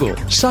or Google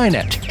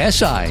Cynet,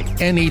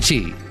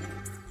 SINET.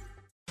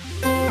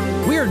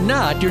 We're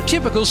not your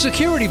typical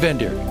security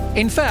vendor.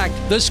 In fact,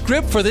 the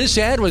script for this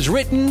ad was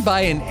written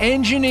by an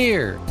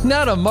engineer,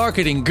 not a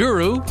marketing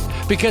guru.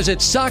 Because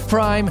at SOC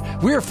Prime,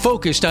 we're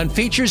focused on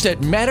features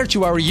that matter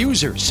to our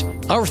users.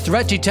 Our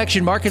threat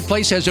detection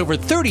marketplace has over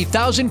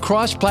 30,000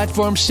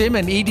 cross-platform SIM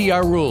and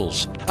EDR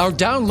rules. Our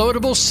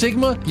downloadable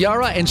Sigma,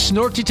 Yara, and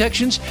Snort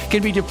detections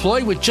can be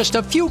deployed with just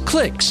a few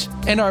clicks,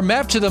 and are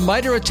mapped to the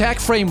MITRE ATT&CK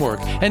framework,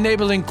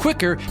 enabling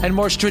quicker and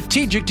more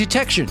strategic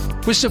detection.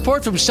 With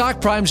support from SOC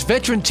Prime's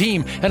veteran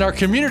team and our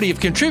community of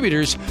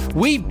contributors,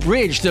 we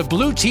bridge the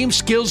blue team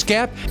skills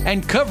gap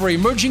and cover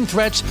emerging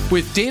threats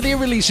with daily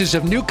releases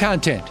of new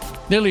content.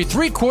 Nearly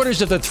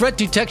 3/4 of the threat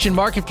detection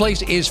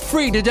marketplace is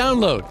free to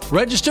download.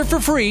 Register for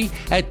free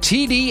at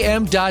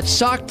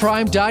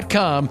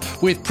tdm.socprime.com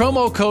with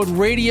promo code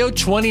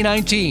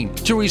RADIO2019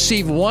 to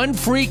receive one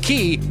free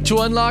key to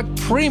unlock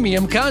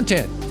premium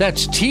content.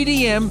 That's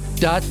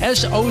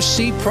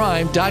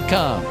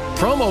tdm.socprime.com.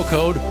 Promo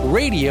code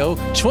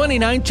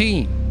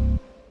RADIO2019.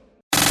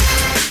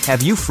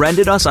 Have you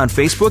friended us on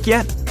Facebook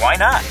yet? Why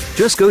not?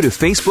 Just go to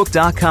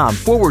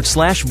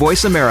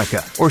facebook.com/Voice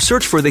America or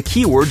search for the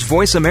keywords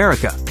Voice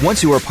America.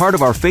 Once you are part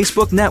of our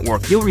Facebook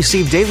network, you'll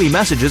receive daily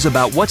messages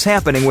about what's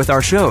happening with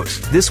our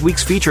shows, this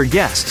week's featured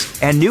guests,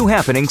 and new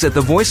happenings at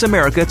the Voice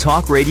America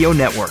Talk Radio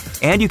Network.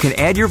 And you can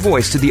add your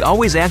voice to the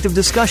always active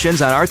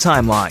discussions on our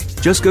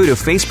timeline. Just go to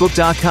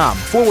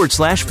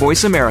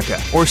facebook.com/Voice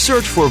America or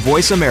search for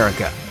Voice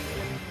America.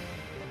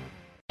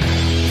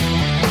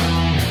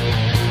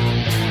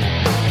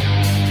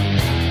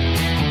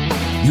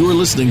 You're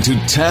listening to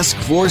Task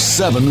Force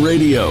 7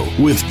 Radio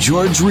with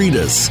George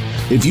Rettas.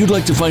 If you'd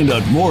like to find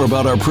out more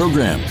about our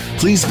program,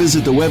 please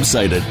visit the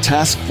website at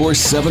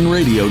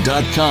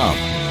taskforce7radio.com.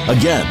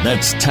 Again,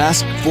 that's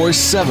Task Force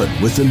 7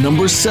 with the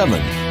number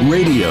 7,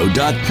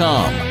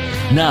 radio.com.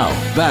 Now,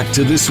 back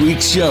to this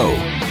week's show.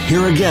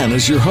 Here again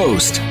is your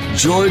host,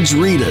 George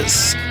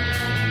Rettas.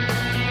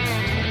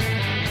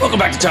 Welcome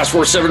back to Task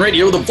Force 7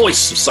 Radio, the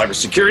voice of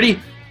cybersecurity.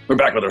 We're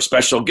back with our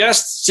special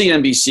guest,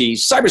 CNBC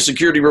Cyber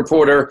Security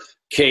Reporter,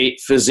 Kate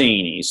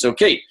Fazzini. So,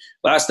 Kate,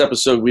 last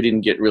episode we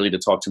didn't get really to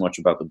talk too much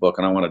about the book,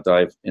 and I want to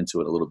dive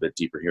into it a little bit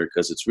deeper here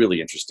because it's really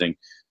interesting,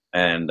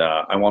 and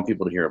I want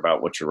people to hear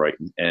about what you're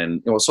writing.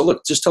 And so,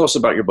 look, just tell us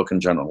about your book in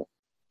general.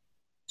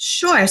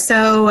 Sure.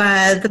 So,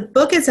 the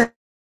book is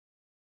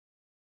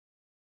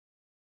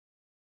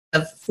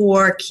of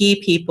 4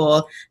 key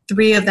people.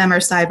 3 of them are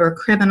cyber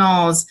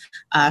criminals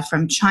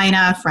from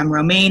China, from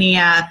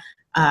Romania,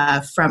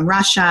 from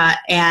Russia,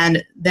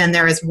 and then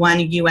there is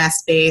one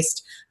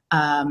U.S.-based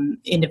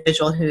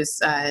individual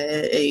who's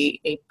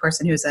a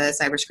person who's a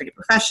cybersecurity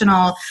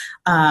professional,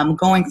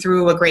 going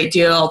through a great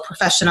deal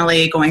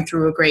professionally, going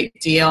through a great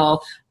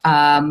deal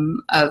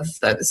of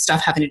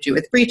stuff having to do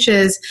with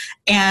breaches,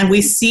 and we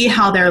see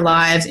how their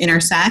lives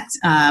intersect.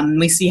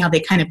 We see how they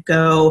kind of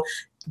go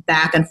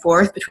back and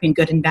forth between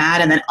good and bad,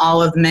 and then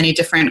all of the many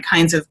different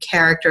kinds of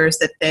characters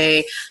that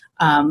they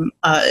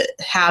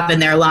have in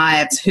their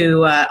lives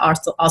who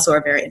also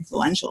are very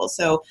influential.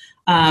 So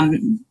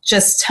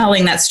just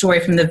telling that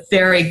story from the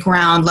very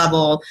ground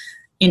level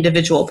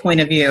individual point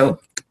of view.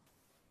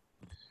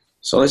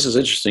 So this is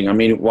interesting. I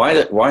mean,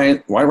 why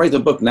write the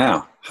book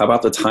now? How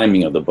about the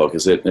timing of the book?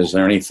 Is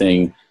there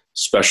anything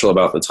special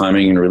about the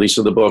timing and release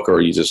of the book, or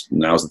you just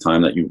now's the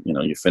time that you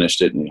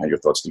finished it and had your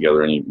thoughts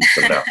together and you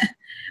put it out?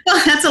 Well,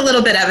 that's a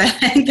little bit of it.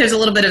 I think there's a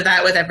little bit of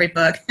that with every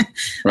book.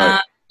 Right.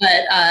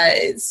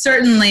 But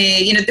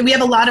certainly, we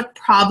have a lot of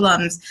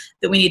problems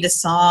that we need to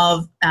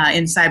solve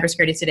in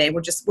cybersecurity today.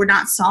 We're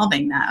not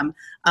solving them.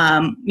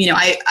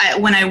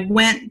 When I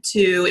went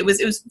to, it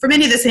was for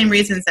many of the same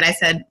reasons that I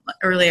said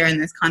earlier in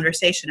this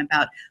conversation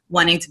about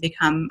wanting to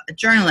become a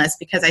journalist,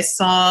 because I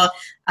saw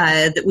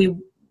that we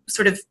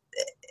sort of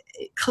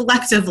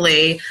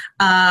collectively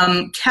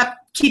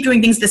keep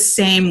doing things the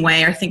same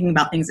way or thinking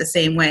about things the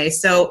same way.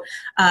 So,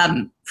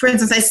 for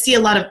instance, I see a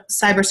lot of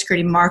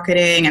cybersecurity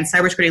marketing and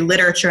cybersecurity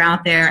literature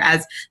out there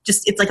as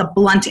it's like a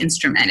blunt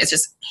instrument. It's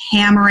just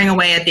hammering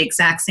away at the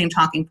exact same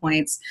talking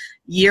points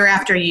year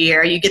after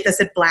year. You get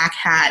this at Black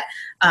Hat.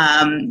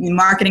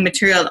 Marketing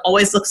material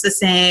always looks the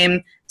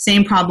same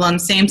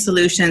problems, same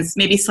solutions,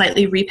 maybe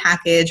slightly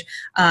repackaged.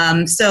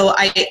 So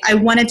I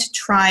wanted to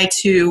try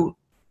to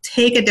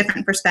take a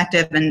different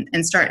perspective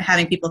and start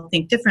having people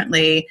think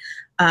differently.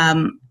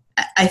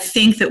 I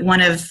think that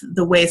one of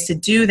the ways to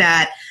do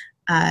that,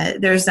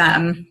 there's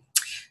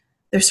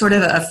sort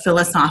of a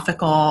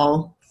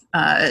philosophical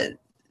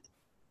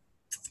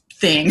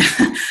thing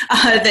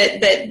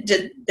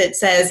that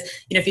says,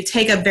 if you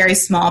take a very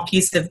small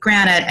piece of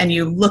granite and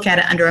you look at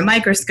it under a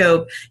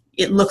microscope,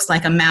 it looks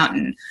like a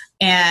mountain.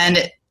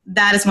 And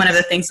that is one of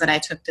the things that I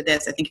took to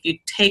this. I think if you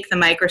take the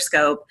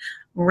microscope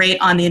right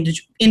on the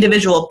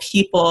individual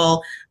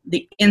people,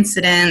 the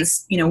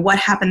incidents, what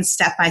happens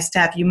step by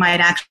step, you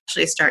might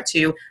actually start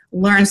to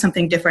learn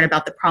something different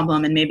about the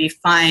problem and maybe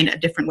find a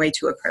different way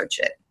to approach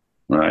it.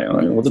 Right.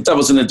 Well, the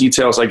devil's in the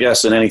details, I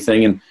guess, in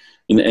anything.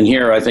 And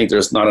here, I think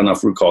there's not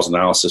enough root cause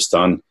analysis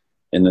done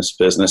in this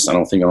business. I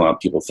don't think a lot of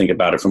people think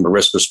about it from a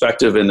risk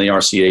perspective, and the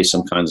RCA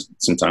sometimes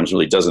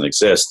really doesn't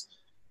exist.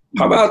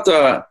 How about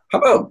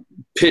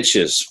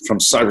pitches from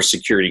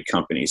cybersecurity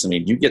companies? I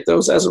mean, do you get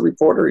those as a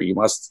reporter? You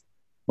must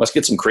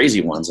get some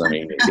crazy ones. I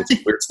mean, get some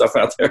weird stuff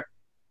out there.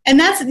 And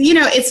that's,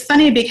 it's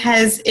funny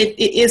because it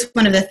is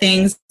one of the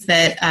things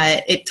that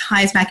it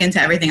ties back into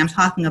everything I'm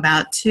talking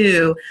about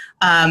too,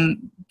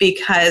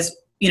 because,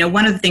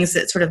 one of the things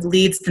that sort of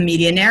leads the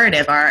media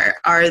narrative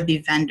are the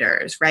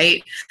vendors,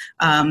 right?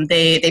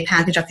 They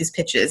package up these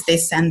pitches. They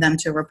send them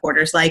to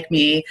reporters like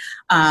me.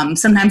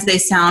 Sometimes they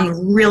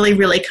sound really,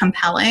 really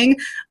compelling,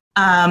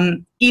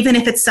 even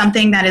if it's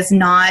something that is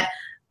not,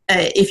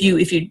 if you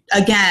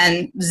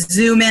again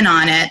zoom in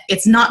on it,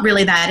 it's not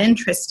really that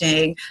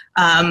interesting,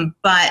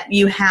 but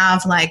you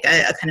have like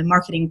a kind of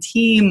marketing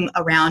team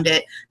around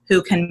it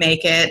who can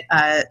make it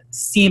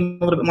seem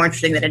a little bit more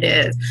interesting than it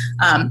is.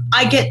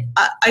 I get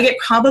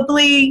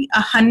probably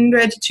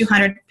 100 to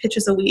 200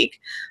 pitches a week.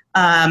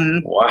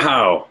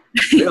 Wow,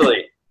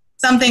 really?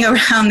 Something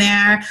around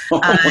there. Oh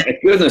my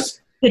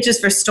goodness. pitches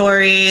for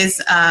stories.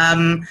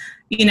 Some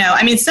of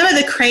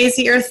the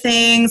crazier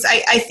things,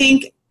 I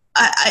think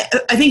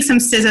some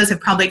CISOs have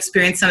probably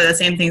experienced some of the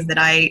same things that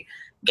I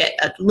get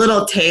a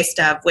little taste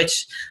of,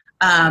 which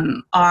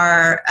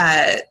are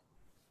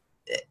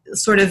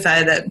sort of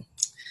the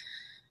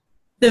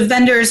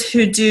vendors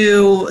who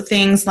do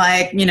things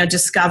like,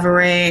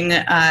 discovering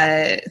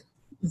like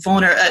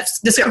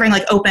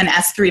open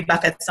S3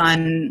 buckets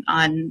on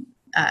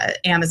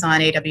Amazon,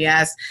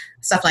 AWS,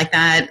 stuff like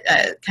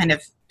that, kind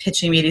of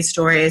pitching me these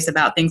stories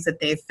about things that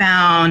they've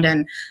found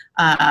and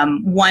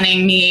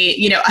wanting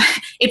me,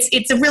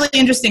 it's a really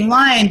interesting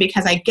line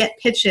because I get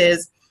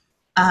pitches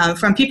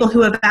from people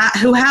who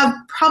have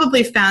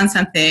probably found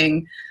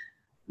something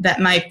that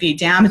might be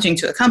damaging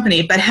to a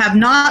company, but have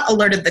not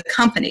alerted the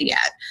company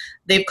yet.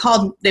 They've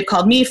called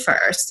me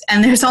first,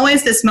 and there's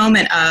always this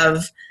moment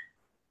of,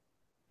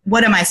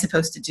 what am I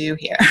supposed to do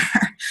here?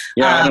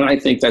 Yeah, and I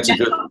think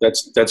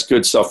that's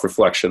good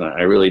self-reflection.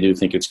 I really do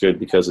think it's good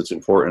because it's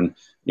important.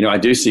 I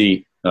do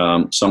see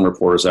some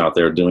reporters out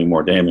there doing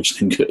more damage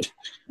than good.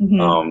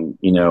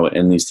 Mm-hmm.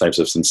 In these types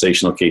of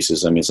sensational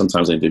cases. I mean,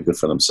 sometimes they do good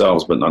for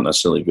themselves, but not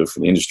necessarily good for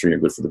the industry or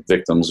good for the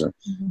victims, or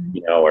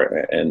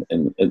and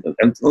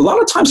a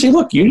lot of times, hey,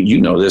 look, you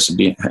know this,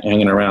 being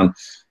hanging around,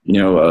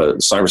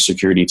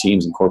 cybersecurity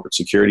teams and corporate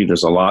security.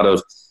 There's a lot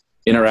of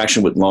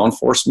interaction with law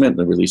enforcement.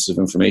 The release of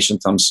information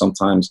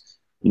sometimes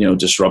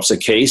disrupts a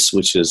case,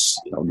 which is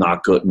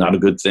not a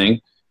good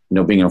thing.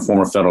 Being a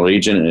former federal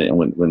agent, and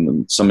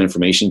when some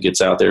information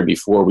gets out there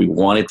before we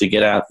want it to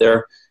get out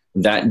there,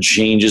 that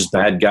changes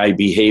bad guy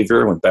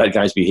behavior. When bad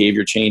guys'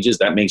 behavior changes,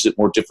 that makes it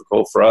more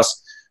difficult for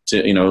us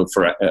to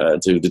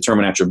to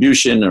determine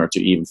attribution or to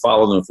even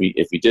follow them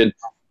if we did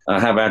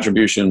have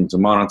attribution, to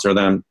monitor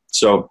them.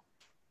 So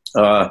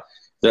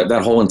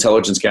that whole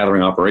intelligence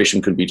gathering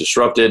operation could be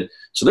disrupted.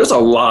 So there's a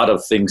lot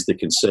of things to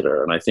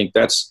consider, and I think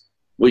that's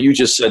what you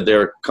just said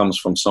there comes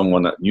from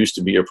someone that used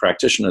to be a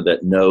practitioner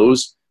that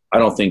knows. I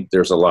don't think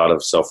there's a lot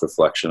of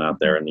self-reflection out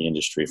there in the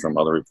industry from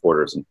other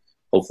reporters, and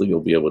hopefully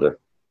you'll be able to,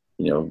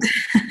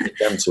 get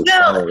them to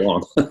follow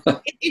along.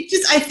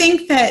 I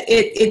think that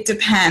it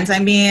depends. I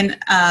mean,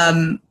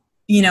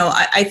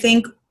 I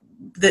think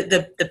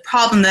the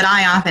problem that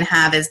I often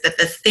have is that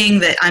the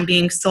thing that I'm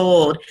being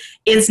sold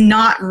is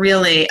not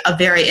really a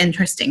very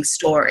interesting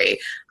story.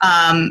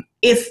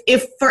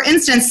 If for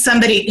instance,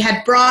 somebody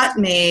had brought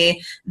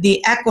me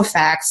the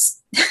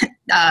Equifax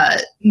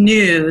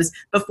news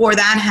before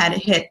that had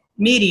hit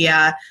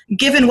media,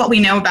 given what we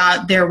know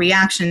about their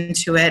reaction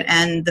to it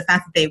and the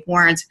fact that they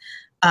weren't,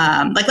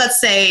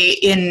 let's say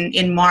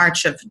in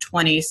March of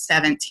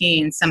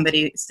 2017,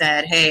 somebody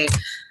said, hey,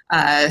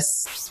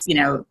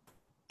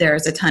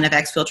 there's a ton of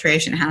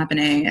exfiltration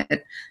happening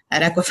at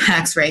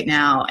Equifax right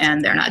now,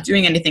 and they're not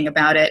doing anything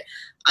about it,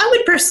 I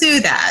would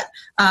pursue that.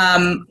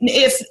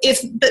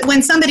 But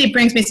when somebody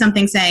brings me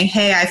something saying,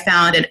 hey, I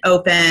found an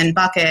open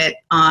bucket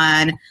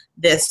on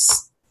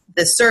this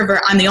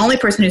server, I'm the only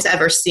person who's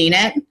ever seen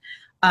it.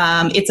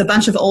 It's a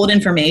bunch of old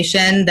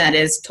information that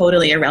is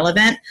totally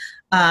irrelevant.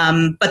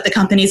 But the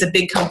company is a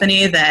big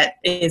company that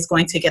is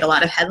going to get a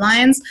lot of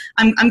headlines.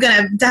 I'm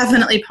going to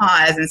definitely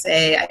pause and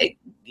say,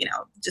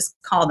 just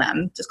call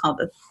them. Just call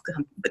the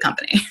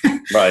company.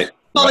 Right.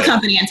 Call the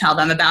company and tell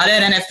them about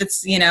it. And if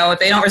it's, if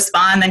they don't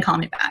respond, then call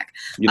me back.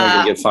 You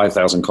know, you get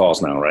 5,000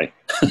 calls now, right?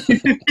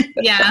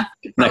 Yeah.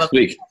 Next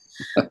week.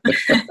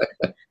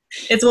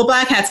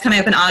 Black Hat's coming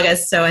up in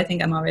August, so I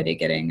think I'm already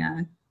getting,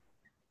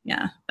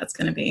 that's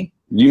going to be.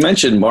 You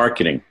mentioned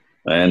marketing,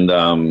 and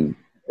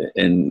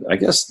I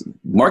guess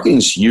marketing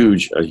is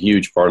a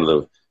huge part of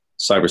the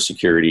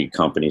cybersecurity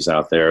companies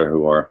out there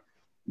who are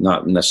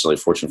not necessarily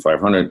Fortune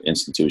 500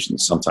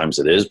 institutions. Sometimes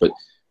it is, but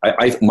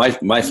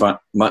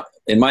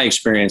in my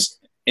experience,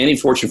 any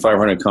Fortune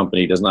 500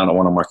 company does not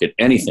want to market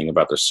anything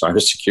about their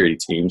cybersecurity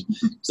teams.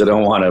 They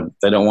don't want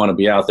to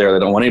be out there. They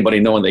don't want anybody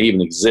knowing they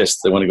even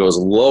exist. They want to go as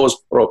low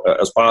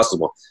as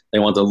possible. They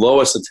want the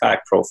lowest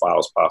attack profile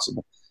as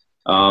possible.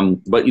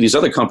 But these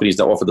other companies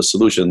that offer the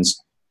solutions,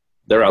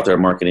 they're out there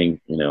marketing,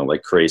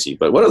 like crazy.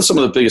 But what are some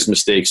of the biggest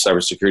mistakes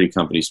cybersecurity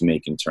companies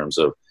make in terms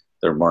of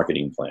their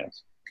marketing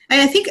plans? And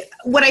I think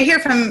what I hear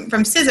from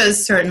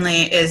CISOs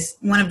certainly is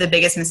one of the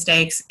biggest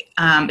mistakes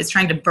is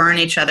trying to burn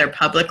each other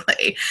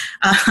publicly.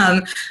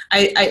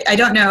 I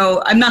don't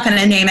know, I'm not going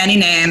to name any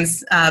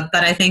names, but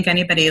I think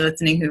anybody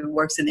listening who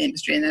works in the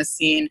industry and has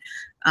seen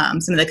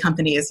some of the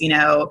companies,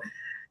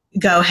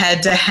 go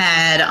head to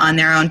head on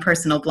their own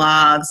personal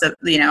blogs of,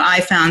 I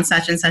found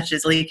such and such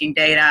is leaking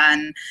data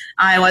and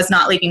I was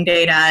not leaking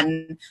data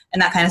and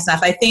that kind of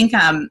stuff. I think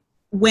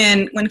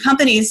when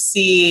companies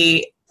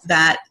see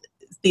that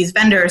these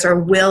vendors are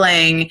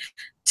willing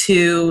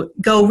to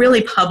go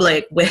really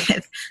public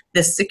with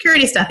this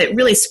security stuff, it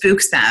really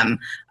spooks them.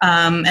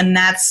 And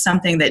that's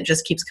something that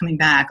just keeps coming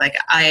back. Like,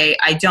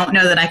 I don't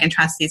know that I can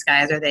trust these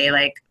guys. Are they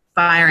like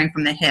firing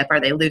from the hip? Are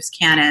they loose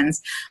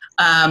cannons?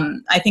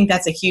 I think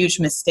that's a huge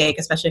mistake,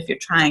 especially if you're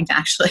trying to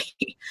actually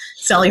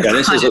sell your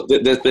product.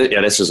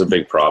 This is a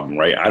big problem,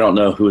 right? I don't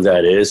know who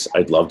that is.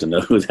 I'd love to know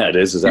who that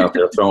is out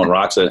there throwing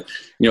rocks at,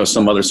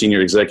 some other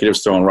senior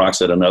executives throwing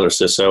rocks at another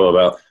CISO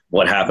about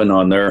what happened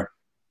on their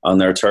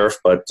turf.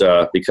 But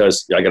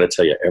because I got to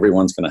tell you,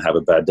 everyone's going to have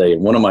a bad day.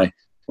 And one of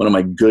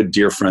my good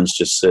dear friends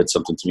just said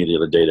something to me the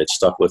other day that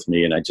stuck with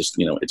me, and I just,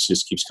 it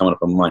just keeps coming up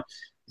in my mind.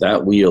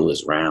 That wheel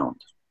is round.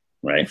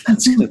 Right,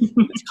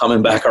 it's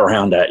coming back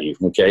around at you.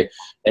 Okay,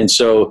 and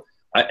so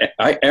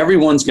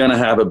everyone's going to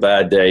have a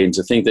bad day, and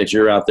to think that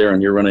you're out there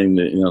and you're running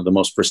the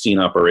most pristine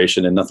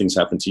operation and nothing's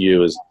happened to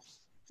you is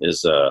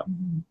a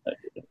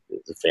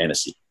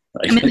fantasy.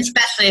 Right? I mean,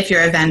 especially if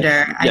you're a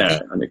vendor. I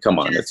mean, come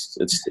on, it's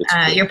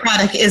your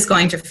product is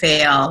going to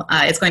fail.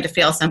 It's going to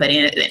fail somebody,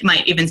 and it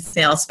might even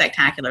fail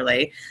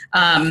spectacularly.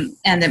 And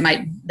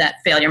that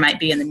failure might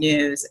be in the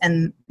news,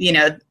 and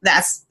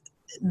that's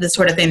the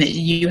sort of thing that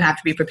you have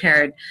to be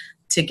prepared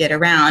to get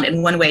around.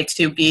 And one way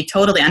to be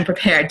totally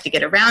unprepared to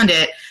get around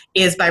it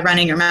is by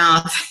running your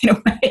mouth in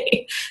a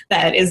way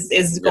that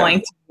is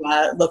going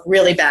to look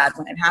really bad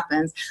when it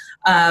happens.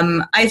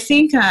 I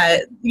think,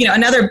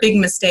 another big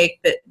mistake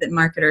that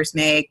marketers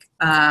make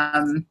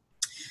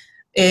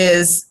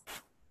is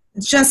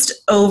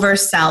just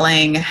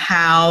overselling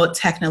how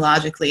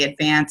technologically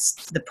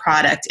advanced the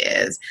product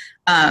is.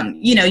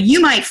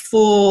 You might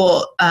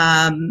fool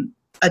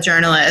a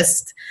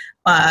journalist,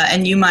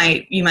 and you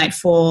might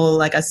fool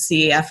like a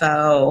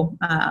CFO,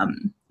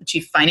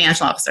 chief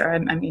financial officer.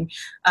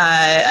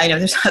 I know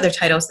there's other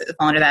titles that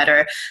fall under that,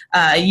 or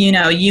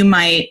you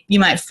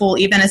might fool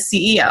even a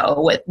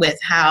CEO with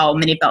how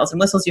many bells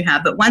and whistles you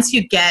have. But once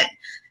you get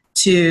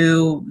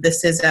to the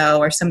CISO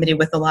or somebody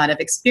with a lot of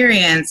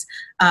experience,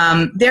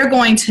 they're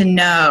going to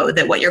know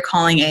that what you're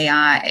calling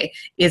AI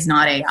is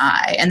not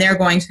AI, and they're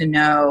going to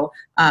know,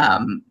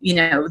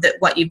 that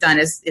what you've done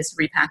is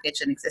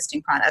repackage an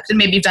existing product, and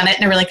maybe you've done it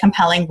in a really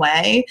compelling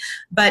way.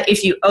 But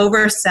if you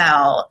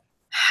oversell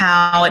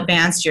how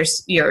advanced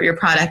your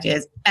product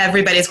is,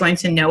 everybody's going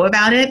to know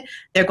about it.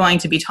 They're going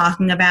to be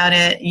talking about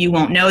it. You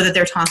won't know that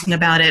they're talking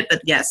about it,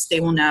 but yes, they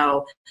will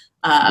know.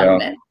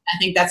 And I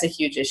think that's a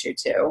huge issue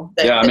too.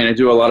 I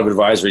do a lot of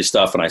advisory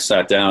stuff, and I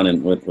sat down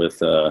and with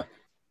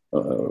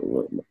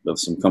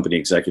some company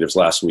executives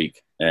last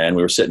week, and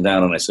we were sitting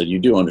down, and I said, "You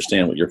do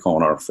understand what you're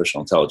calling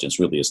artificial intelligence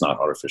really is not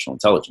artificial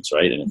intelligence,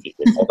 right? And if you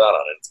get called out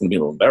on it, it's going to be a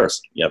little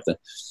embarrassing. You have to,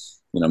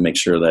 make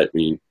sure that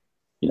we,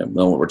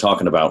 know what we're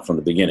talking about from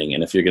the beginning.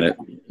 And if you're going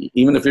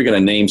to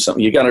name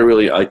something, you got to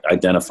really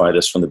identify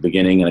this from the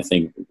beginning. And I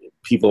think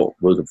people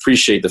will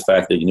appreciate the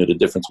fact that the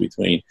difference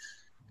between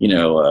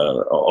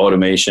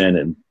automation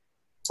and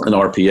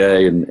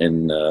RPA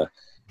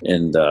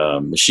and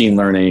machine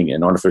learning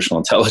and artificial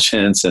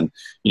intelligence, and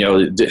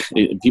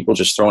people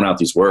just throwing out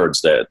these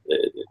words that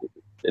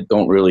it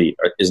don't really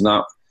is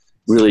not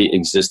really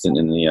existent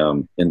in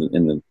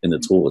the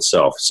tool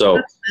itself. So,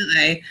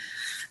 absolutely.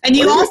 And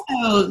you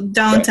also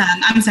don't.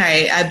 I'm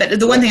sorry, but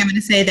the one thing I'm going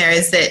to say there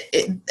is that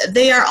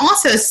they are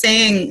also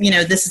saying,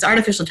 this is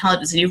artificial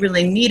intelligence, and you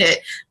really need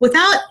it,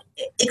 without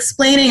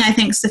explaining, I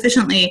think,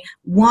 sufficiently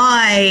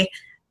why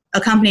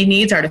a company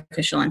needs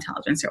artificial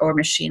intelligence or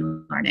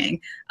machine learning.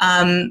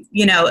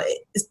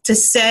 To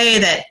say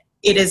that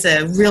it is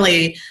a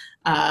really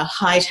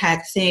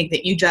high-tech thing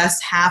that you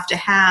just have to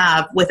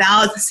have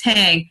without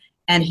saying,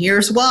 and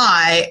here's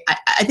why,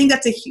 I think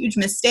that's a huge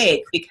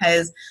mistake,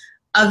 because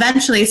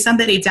eventually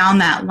somebody down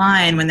that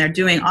line, when they're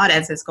doing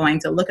audits, is going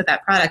to look at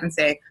that product and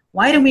say,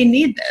 why do we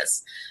need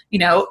this?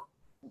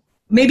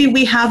 Maybe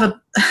we have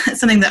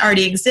something that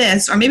already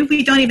exists, or maybe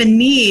we don't even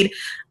need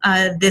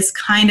this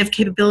kind of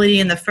capability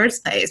in the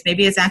first place.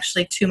 Maybe it's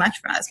actually too much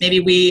for us.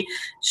 Maybe we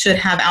should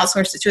have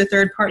outsourced it to a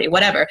third party,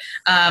 whatever.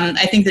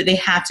 I think that they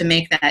have to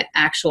make that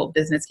actual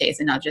business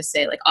case and not just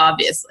say, like,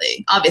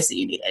 obviously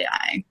you need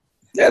AI.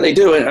 Yeah, they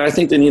do. And I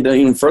think they need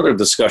even further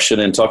discussion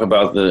and talk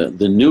about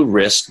the new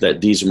risk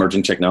that these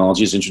emerging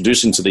technologies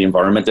introduce into the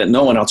environment that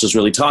no one else is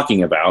really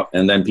talking about.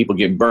 And then people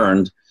get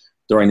burned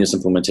during these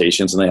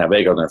implementations, and they have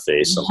egg on their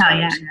face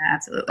sometimes. Yeah,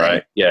 absolutely.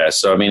 Right. Yeah.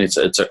 So,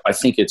 I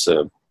think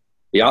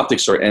the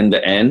optics are end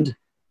to end.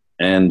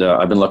 And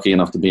I've been lucky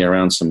enough to be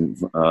around some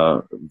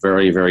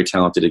very, very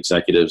talented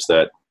executives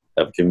that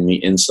have given me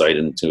insight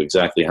into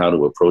exactly how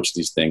to approach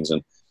these things.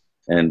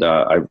 And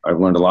I've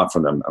learned a lot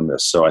from them on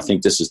this. So I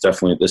think this is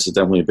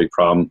definitely a big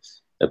problem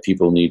that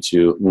people need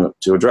to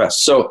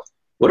address. So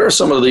what are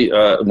some of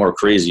the more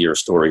crazier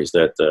stories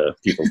that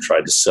people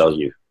tried to sell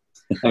you?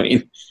 I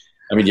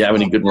mean, do you have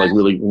any good, like,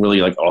 really,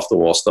 really, like, off the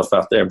wall stuff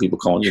out there people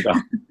calling you about?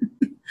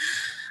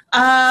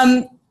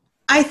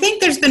 I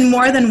think there's been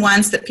more than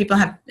once that people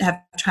have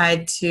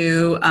tried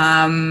to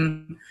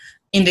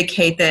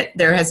indicate that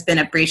there has been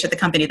a breach at the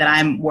company that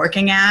I'm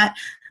working at.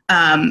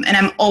 And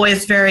I'm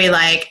always very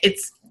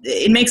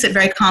it makes it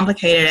very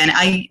complicated. And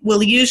I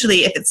will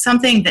usually, if it's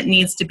something that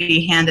needs to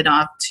be handed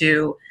off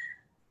to,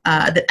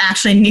 that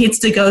actually needs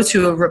to go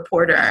to a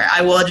reporter,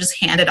 I will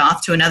just hand it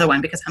off to another one,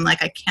 because I'm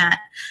like, I can't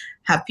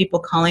have people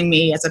calling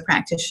me as a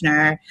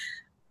practitioner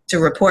to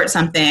report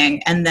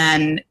something, and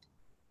then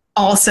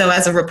also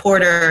as a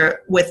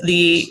reporter with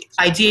the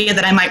idea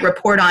that I might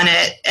report on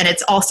it, and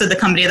it's also the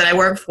company that I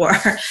work for.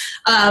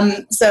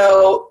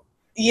 So,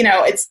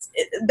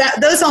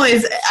 those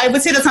always, I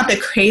would say that's not the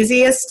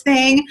craziest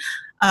thing.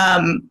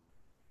 But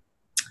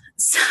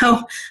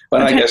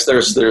I guess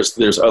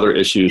there's other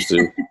issues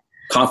to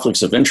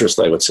conflicts of interest,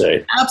 I would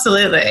say.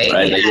 Absolutely.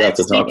 Right? Yeah, you have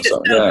to talk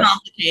about. So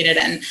complicated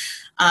and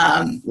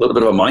a little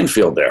bit of a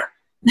minefield there.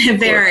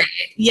 Very.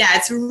 Yeah,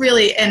 it's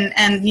really, and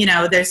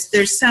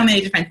there's so many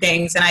different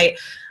things, and I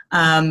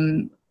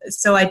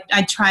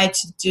try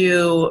to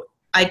do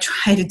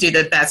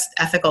the best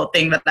ethical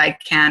thing that I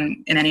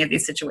can in any of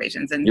these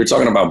situations. And you're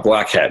talking about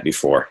Black Hat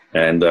before,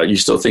 and you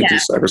still think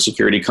these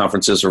cybersecurity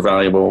conferences are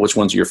valuable. Which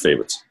ones are your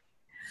favorites?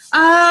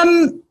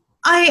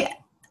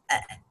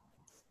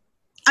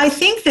 I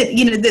think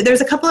that, there's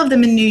a couple of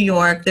them in New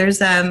York.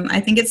 There's, I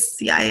think it's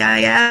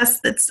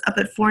CIIS that's up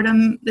at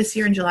Fordham this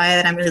year in July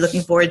that I'm really looking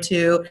forward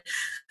to.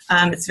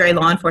 It's very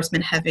law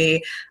enforcement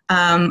heavy.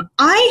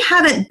 I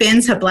haven't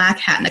been to Black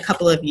Hat in a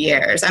couple of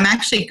years. I'm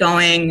actually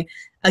going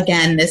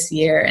again this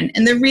year.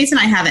 And the reason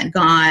I haven't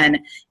gone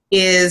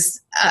is,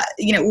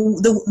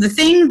 the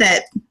thing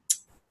that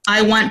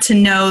I want to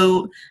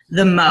know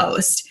the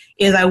most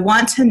is I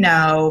want to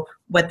know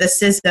what the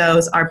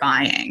CISOs are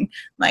buying.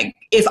 Like,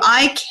 if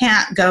I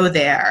can't go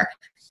there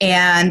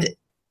and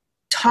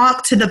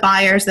talk to the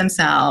buyers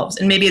themselves,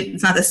 and maybe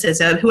it's not the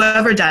CISO,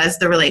 whoever does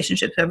the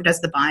relationship, whoever does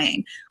the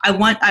buying, I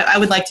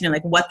would like to know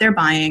like what they're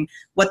buying,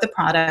 what the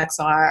products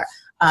are,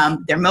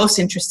 they're most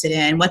interested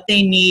in, what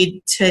they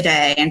need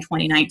today in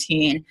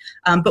 2019.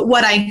 But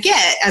what I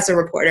get as a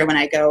reporter when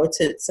I go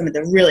to some of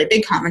the really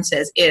big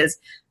conferences is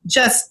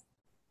just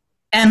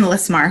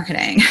endless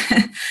marketing.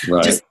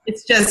 Right.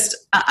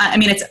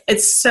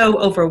 It's so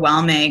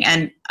overwhelming,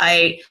 and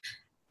I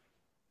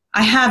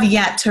have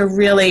yet to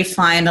really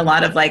find a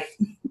lot of like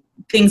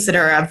things that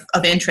are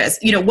of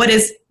interest. What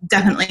is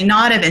definitely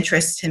not of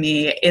interest to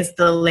me is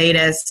the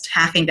latest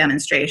hacking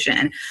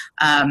demonstration.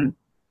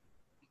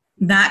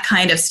 That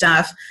kind of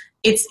stuff.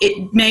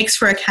 It makes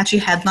for a catchy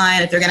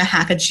headline if they're going to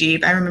hack a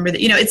Jeep. I remember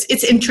that,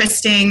 it's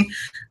interesting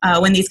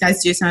when these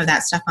guys do some of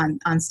that stuff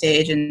on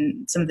stage,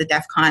 and some of the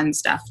DEF CON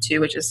stuff too,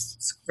 which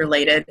is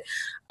related.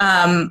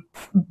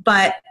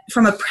 But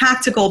from a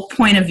practical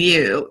point of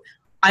view,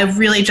 I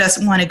really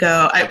just want to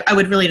go, I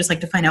would really just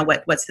like to find out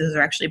what CISOs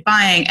are actually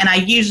buying. And I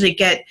usually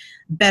get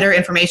better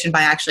information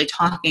by actually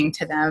talking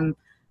to them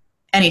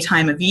any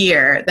time of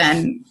year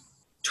than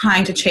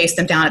trying to chase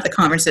them down at the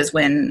conferences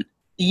when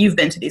you've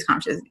been to these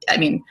conferences. I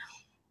mean,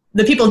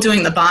 the people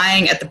doing the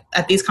buying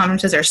at these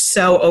conferences are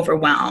so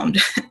overwhelmed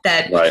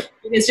that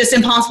it's just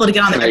impossible to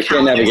get on their account. You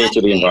can't navigate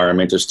through the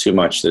environment. There's too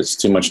much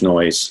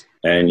noise,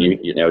 and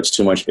it's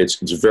too much.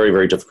 It's very,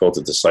 very difficult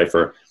to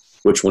decipher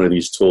which one of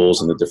these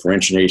tools and the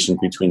differentiation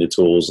between the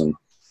tools and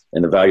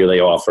the value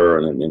they offer,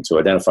 and to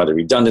identify the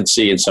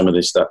redundancy and some of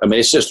this stuff. I mean,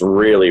 it's just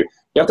really, you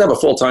have to have a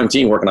full-time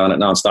team working on it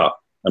nonstop.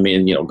 I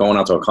mean, going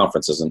out to a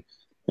conferences, and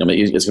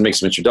it's going to make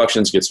some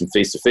introductions, get some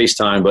face-to-face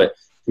time, but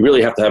you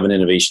really have to have an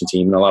innovation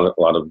team, and a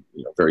lot of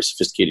very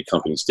sophisticated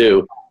companies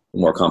do.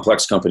 More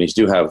complex companies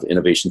do have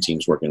innovation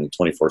teams working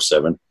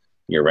 24/7,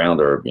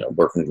 year-round, or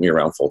working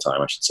year-round full-time,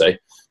 I should say.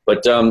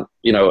 But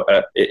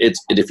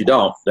if you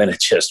don't, then it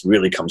just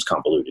really comes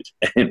convoluted,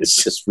 and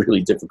it's just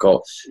really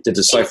difficult to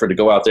decipher, to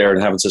go out there and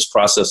have this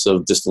process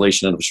of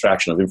distillation and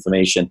abstraction of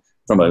information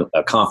from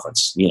a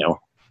conference.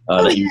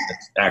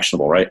 That's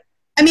actionable, right?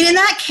 I mean, in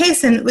that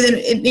case,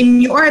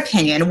 in your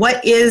opinion,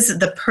 what is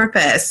the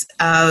purpose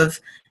of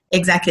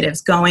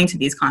executives going to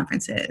these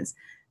conferences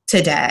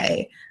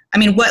today? I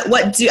mean,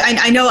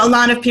 I know a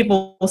lot of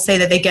people will say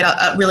that they get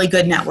a really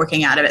good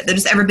networking out of it. That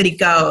just everybody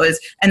goes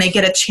and they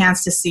get a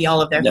chance to see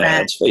all of their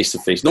friends. It's face to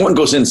face. No one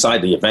goes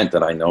inside the event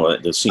that I know.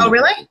 Oh,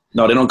 really?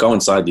 No, they don't go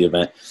inside the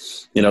event.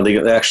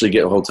 They actually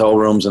get hotel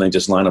rooms and they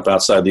just line up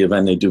outside the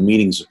event. They do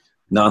meetings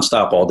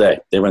nonstop all day.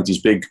 They rent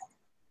these big,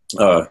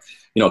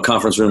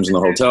 conference rooms in the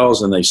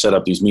hotels, and they set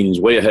up these meetings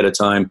way ahead of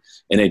time,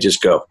 and they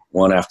just go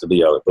one after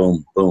the other.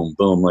 Boom, boom,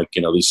 boom. Like,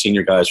 these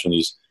senior guys from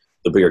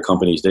the bigger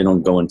companies, they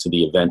don't go into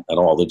the event at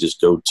all. They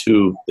just go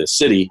to the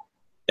city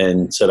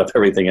and set up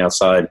everything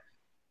outside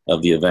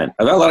of the event.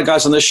 I've had a lot of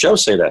guys on this show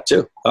say that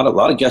too. A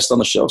lot of guests on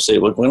the show say,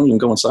 look, we don't even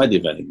go inside the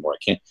event anymore. I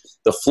can't.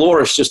 The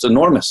floor is just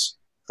enormous.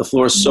 The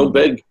floor is so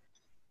big.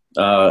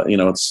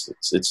 It's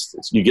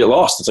you get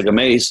lost. It's like a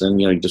maze,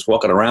 and you're just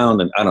walking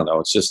around, and I don't know.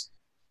 It's just,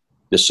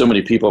 there's so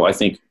many people. I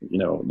think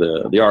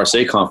the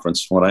RSA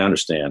conference, from what I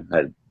understand,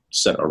 had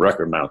set a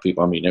record amount of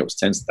people. I mean, it was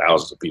tens of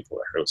thousands of people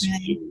there. It was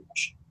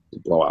huge.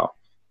 Blowout.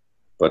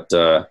 But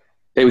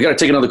hey, we got to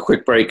take another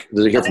quick break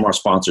to hear from our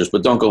sponsors,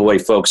 but don't go away,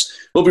 folks.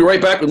 We'll be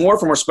right back with more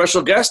from our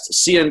special guest,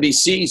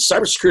 CNBC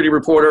Cyber Security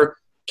Reporter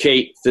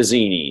Kate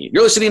Fazzini.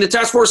 You're listening to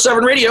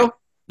TF7 Radio,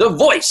 the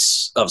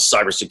voice of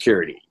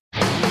cybersecurity.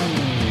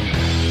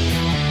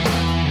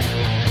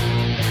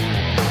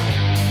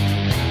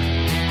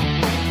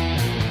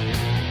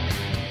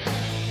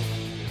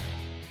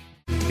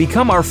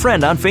 Become our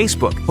friend on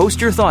Facebook. Post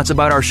your thoughts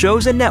about our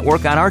shows and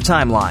network on our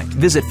timeline.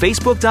 Visit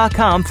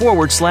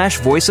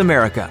facebook.com/Voice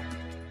America.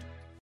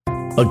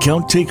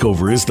 Account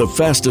takeover is the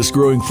fastest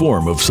growing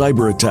form of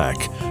cyber attack.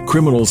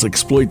 Criminals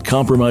exploit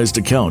compromised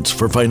accounts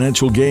for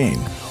financial gain,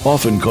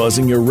 often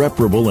causing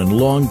irreparable and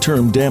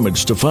long-term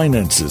damage to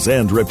finances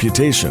and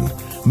reputation.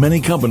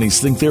 Many companies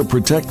think they're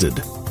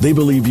protected. They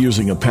believe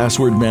using a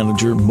password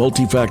manager,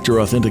 multi-factor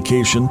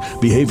authentication,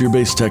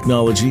 behavior-based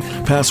technology,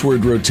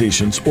 password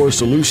rotations, or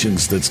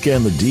solutions that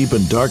scan the deep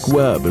and dark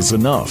web is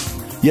enough.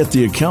 Yet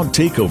the account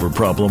takeover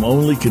problem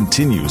only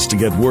continues to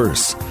get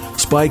worse.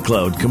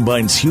 SpyCloud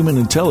combines human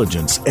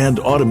intelligence and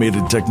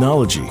automated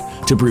technology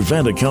to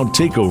prevent account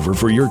takeover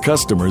for your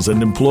customers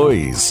and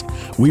employees.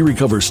 We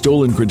recover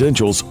stolen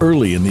credentials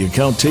early in the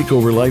account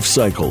takeover life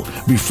cycle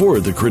before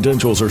the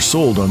credentials are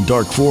sold on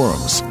dark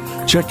forums.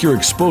 Check your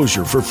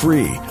exposure for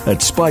free at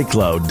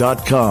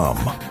spycloud.com.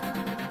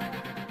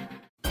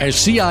 As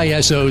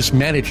CISOs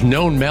manage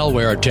known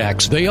malware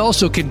attacks, they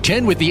also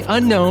contend with the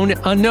unknown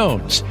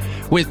unknowns.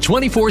 With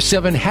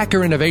 24/7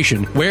 hacker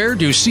innovation, where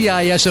do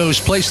CISOs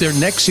place their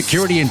next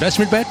security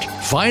investment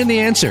bet? Find the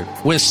answer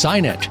with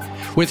SINET.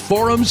 With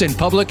forums and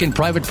public and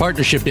private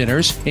partnership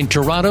dinners in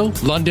Toronto,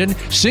 London,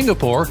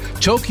 Singapore,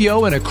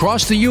 Tokyo, and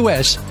across the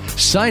U.S.,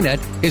 SINET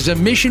is a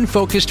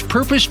mission-focused,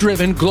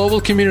 purpose-driven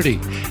global community,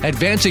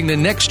 advancing the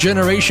next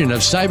generation of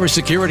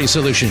cybersecurity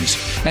solutions.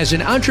 As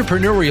an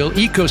entrepreneurial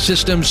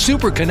ecosystem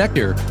super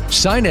connector,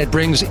 SINET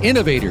brings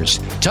innovators,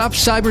 top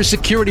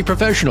cybersecurity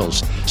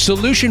professionals,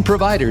 solution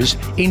providers,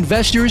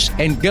 investors,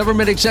 and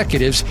government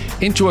executives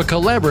into a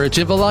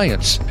collaborative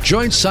alliance.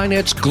 Join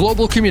SINET's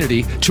global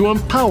community to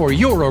empower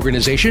your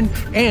organization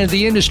and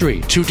the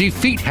industry to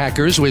defeat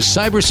hackers with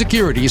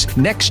cybersecurity's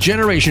next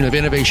generation of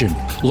innovation.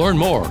 Learn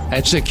more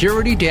at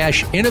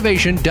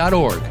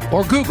security-innovation.org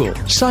or Google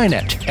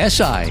SINET,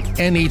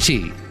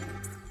 SINET.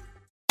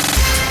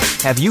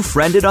 Have you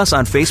friended us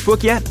on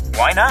Facebook yet?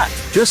 Why not?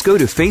 Just go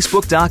to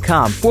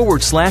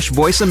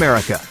facebook.com/Voice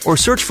America or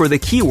search for the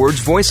keywords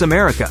Voice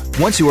America.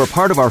 Once you are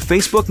part of our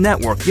Facebook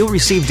network, you'll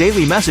receive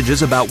daily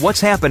messages about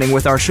what's happening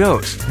with our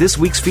shows, this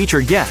week's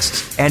featured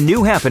guests, and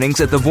new happenings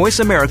at the Voice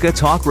America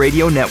Talk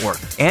Radio Network.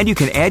 And you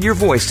can add your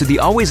voice to the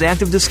always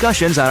active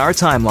discussions on our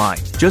timeline.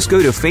 Just go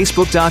to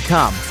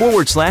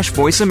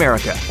facebook.com/Voice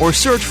America or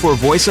search for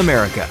Voice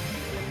America.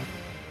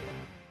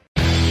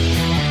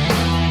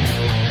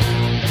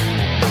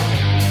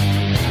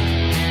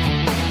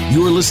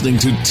 You're listening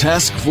to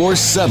Task Force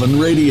 7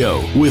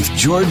 Radio with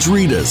George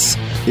Rettas.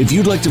 If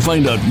you'd like to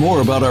find out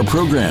more about our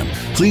program,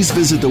 please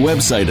visit the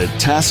website at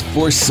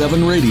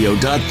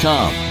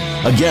taskforce7radio.com.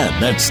 Again,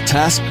 that's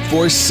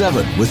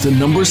taskforce7 with the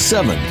number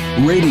 7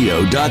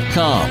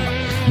 radio.com.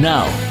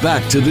 Now,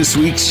 back to this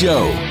week's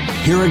show.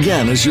 Here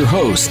again is your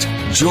host,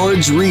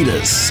 George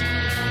Rettas.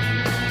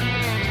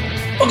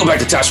 Welcome back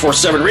to Task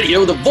Force 7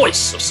 Radio, the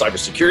voice of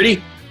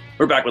cybersecurity.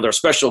 We're back with our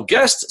special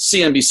guest,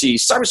 CNBC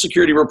Cyber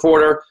Security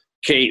Reporter,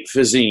 Kate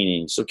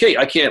Fazzini. So, Kate,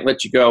 I can't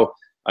let you go.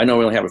 I know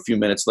we only have a few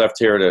minutes left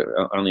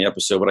here on the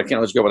episode, but I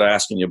can't let you go without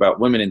asking you about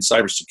women in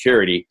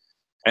cybersecurity.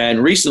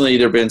 And recently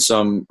there have been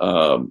some,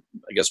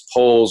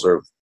 polls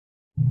or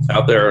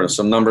out there,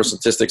 some numbers,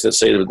 statistics that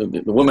say that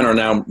the women are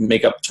now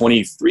make up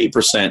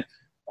 23%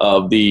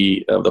 of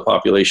the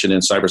population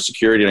in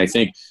cybersecurity. And I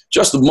think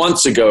just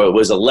months ago it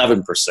was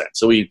 11%.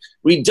 So we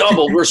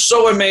doubled. We're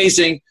so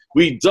amazing.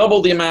 We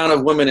doubled the amount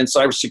of women in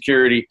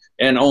cybersecurity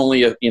and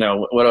only,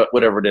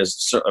 whatever it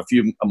is, a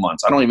few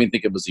months. I don't even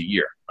think it was a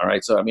year. All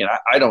right. So, I mean,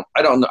 I don't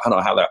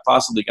know how that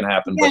possibly can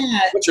happen, but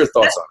what's your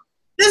thoughts on it?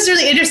 This is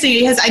really interesting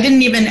because I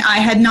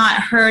had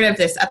not heard of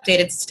this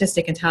updated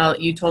statistic until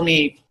you told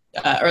me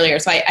earlier.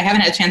 So I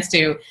haven't had a chance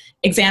to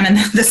examine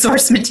the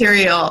source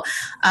material.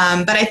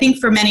 But I think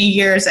for many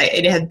years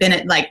it had been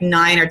at like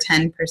 9 or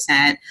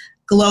 10%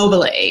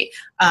 globally.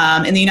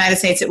 In the United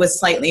States, it was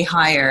slightly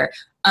higher.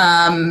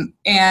 And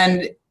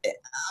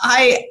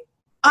I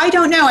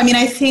don't know. I mean,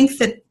 I think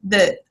that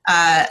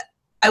I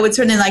would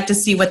certainly like to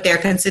see what they're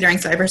considering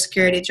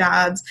cybersecurity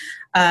jobs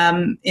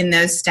in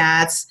those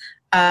stats.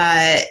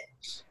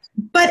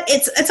 But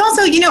it's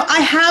also,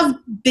 I have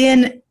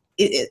been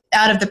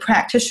out of the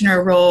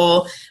practitioner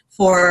role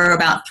for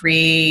about 3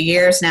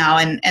 years now.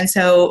 And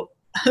so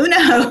who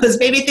knows,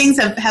 maybe things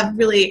have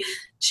really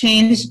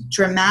changed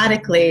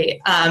dramatically.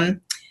 I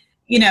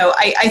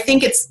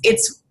think it's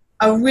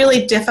a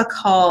really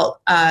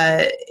difficult,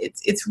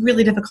 it's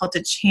really difficult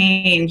to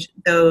change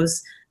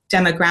those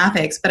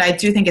demographics, but I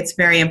do think it's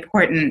very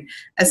important,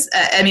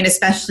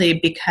 especially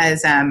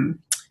because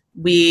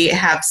we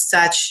have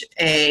such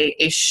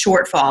a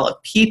shortfall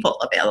of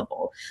people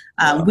available.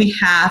 We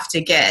have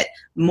to get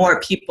more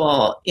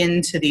people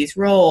into these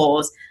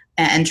roles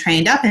and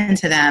trained up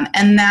into them.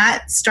 And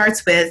that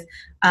starts with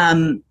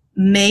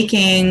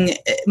making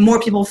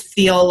more people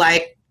feel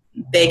like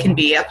they can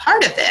be a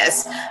part of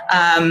this,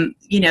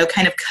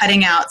 kind of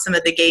cutting out some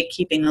of the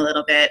gatekeeping a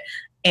little bit,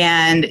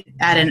 and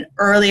at an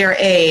earlier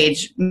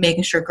age,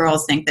 making sure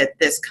girls think that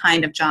this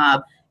kind of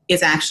job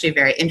is actually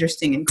very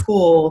interesting and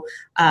cool,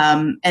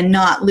 and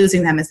not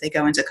losing them as they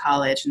go into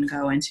college and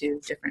go into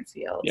different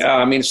fields. Yeah,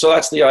 I mean, so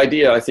that's the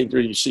idea. I think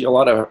you see a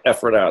lot of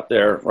effort out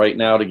there right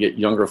now to get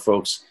younger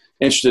folks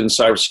interested in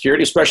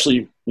cybersecurity,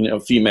 especially,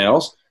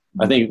 females.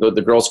 I think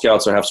the Girl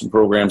Scouts have some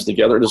programs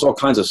together. There's all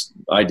kinds of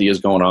ideas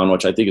going on,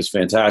 which I think is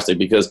fantastic,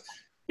 because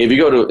if you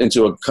go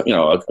into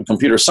a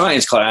computer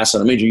science class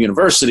at a major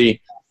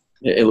university,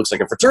 it looks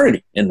like a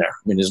fraternity in there.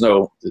 I mean,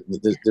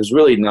 there's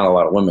really not a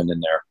lot of women in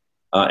there,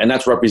 and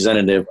that's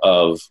representative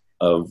of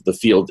the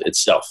field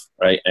itself,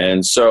 right?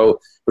 And so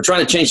we're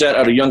trying to change that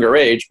at a younger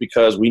age,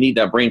 because we need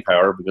that brain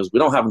power, because we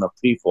don't have enough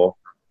people,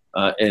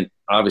 and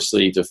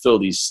obviously to fill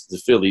these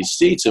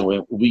seats,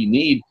 and we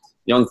need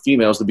young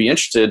females to be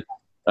interested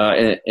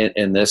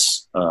in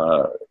this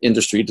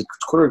industry to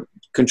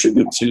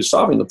contribute to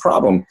solving the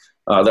problem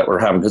that we're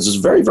having, because it's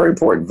very, very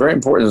important. Very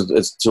important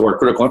it's to our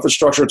critical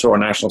infrastructure, to our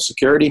national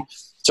security.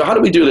 So how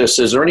do we do this?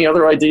 Is there any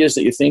other ideas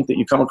that you think that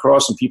you come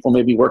across and people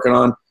may be working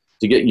on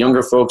to get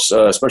younger folks,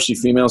 especially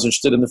females,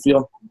 interested in the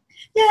field?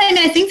 Yeah, I mean,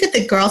 I think that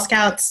the Girl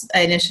Scouts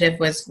initiative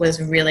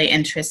was really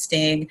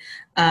interesting.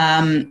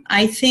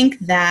 I think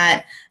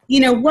that,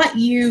 what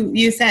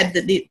you said,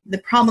 that the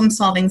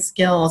problem-solving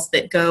skills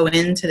that go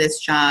into this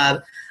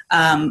job,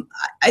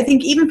 I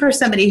think even for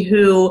somebody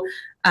who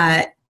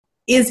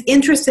is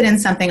interested in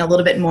something a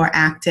little bit more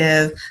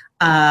active,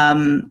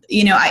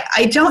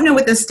 I don't know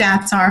what the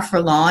stats are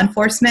for law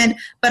enforcement,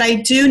 but I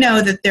do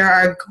know that there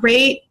are a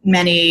great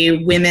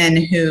many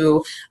women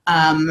who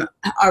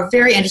are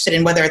very interested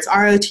in whether it's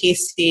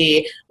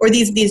ROTC or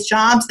these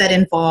jobs that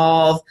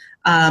involve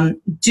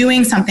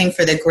doing something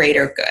for the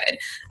greater good.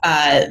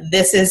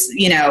 This is,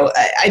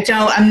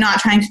 I'm not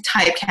trying to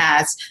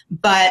typecast,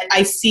 but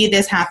I see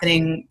this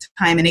happening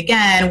time and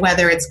again,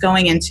 whether it's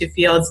going into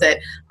fields that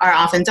are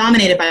often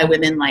dominated by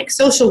women, like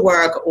social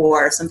work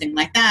or something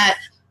like that.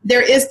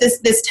 There is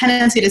this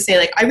tendency to say,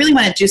 like, I really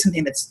want to do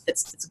something that's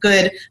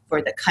good for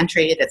the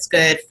country, that's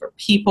good for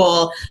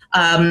people.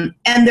 And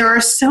there are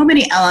so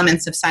many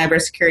elements of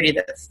cybersecurity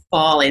that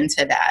fall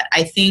into that.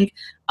 I think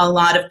a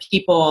lot of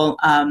people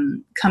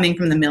coming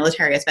from the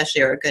military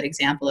especially are a good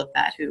example of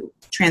that, who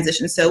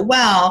transition so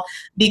well,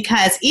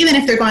 because even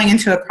if they're going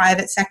into a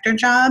private sector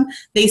job,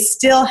 they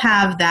still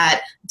have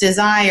that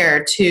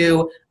desire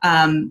to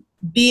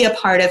be a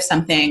part of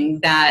something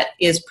that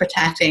is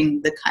protecting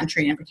the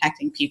country and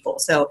protecting people.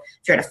 So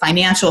if you're at a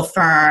financial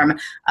firm,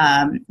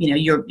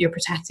 you're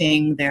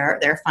protecting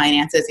their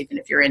finances, even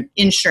if you're in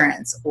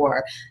insurance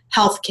or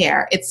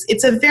healthcare.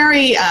 It's a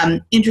very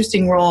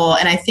interesting role,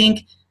 and I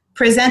think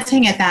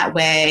presenting it that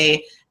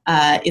way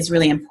is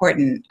really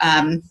important.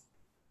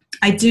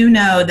 I do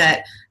know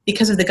that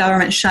because of the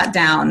government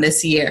shutdown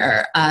this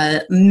year,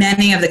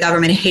 many of the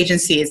government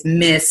agencies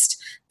missed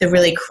the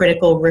really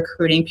critical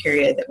recruiting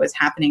period that was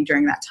happening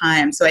during that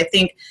time. So I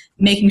think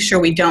making sure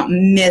we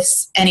don't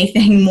miss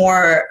anything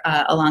more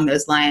along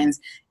those lines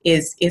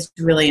is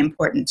really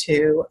important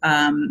too.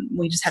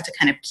 We just have to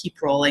kind of keep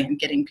rolling and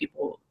getting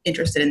people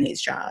interested in these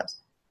jobs.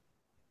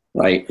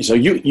 Right. So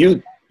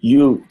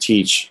you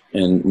teach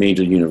in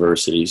major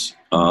universities.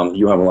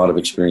 You have a lot of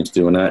experience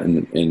doing that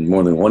in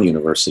more than one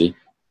university.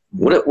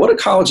 What are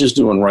colleges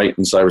doing right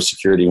in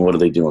cybersecurity, and what are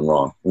they doing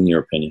wrong, in your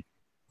opinion?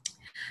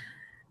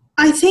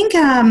 I think,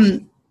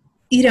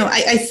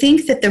 I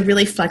think that the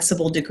really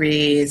flexible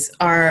degrees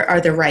are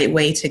the right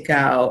way to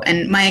go.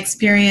 And my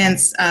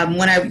experience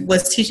when I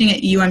was teaching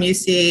at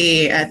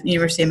UMUC at the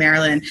University of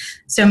Maryland,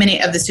 so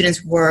many of the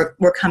students were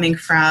coming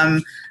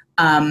from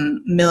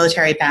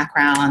military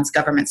backgrounds,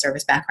 government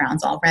service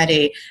backgrounds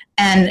already,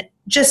 and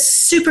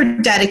just super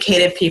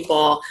dedicated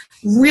people,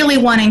 really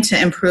wanting to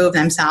improve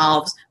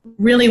themselves,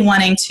 really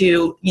wanting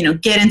to,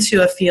 get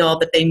into a field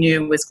that they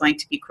knew was going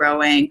to be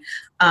growing.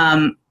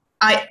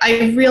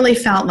 I really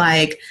felt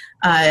like,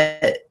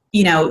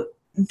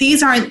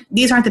 these aren't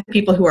the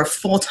people who are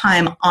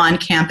full-time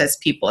on-campus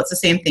people. It's the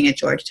same thing at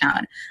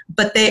Georgetown.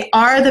 But they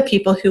are the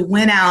people who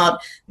went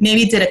out,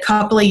 maybe did a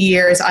couple of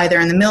years either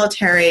in the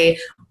military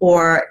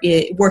or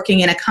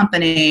working in a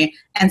company,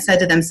 and said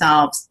to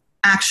themselves,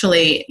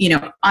 actually,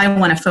 I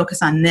want to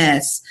focus on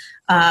this.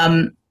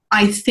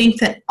 I think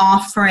that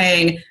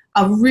offering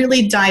a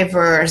really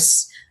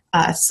diverse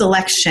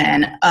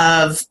selection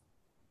of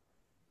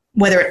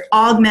whether it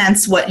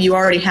augments what you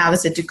already have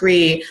as a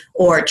degree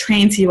or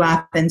trains you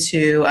up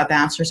into a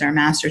bachelor's or a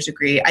master's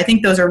degree, I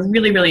think those are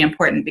really, really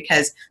important,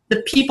 because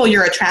the people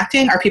you're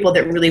attracting are people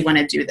that really want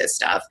to do this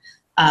stuff.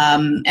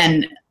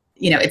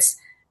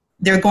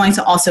 They're going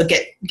to also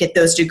get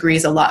those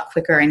degrees a lot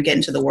quicker and get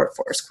into the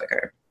workforce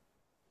quicker.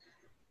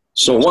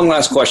 So one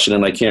last question,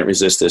 and I can't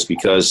resist this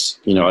because,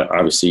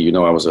 obviously,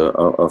 I was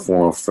a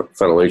former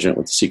federal agent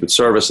with the Secret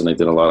Service, and I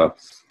did a lot of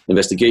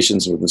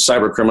investigations with the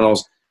cyber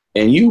criminals.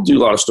 And you do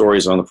a lot of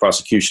stories on the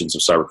prosecutions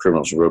of cyber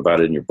criminals. You wrote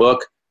about it in your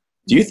book.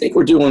 Do you think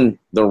we're doing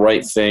the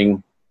right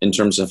thing in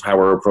terms of how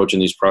we're approaching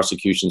these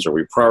prosecutions? Are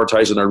we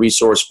prioritizing our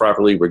resource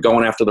properly? We're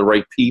going after the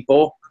right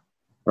people?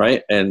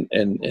 right? And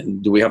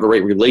do we have the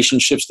right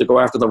relationships to go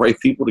after the right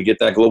people to get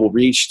that global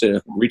reach,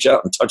 to reach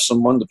out and touch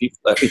someone, the people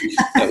that we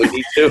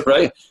need to,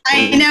 right?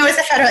 I know as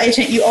a federal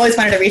agent, you always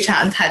wanted to reach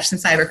out and touch some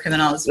cyber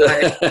criminals.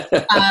 But,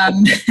 but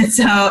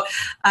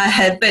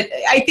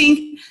I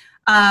think,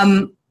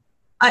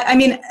 I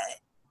mean,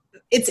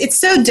 it's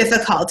so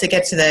difficult to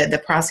get to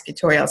the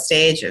prosecutorial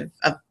stage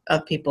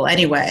of people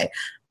anyway.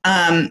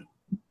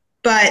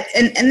 But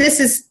this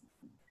is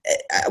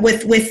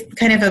with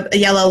kind of a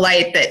yellow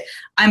light that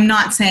I'm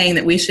not saying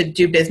that we should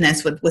do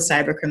business with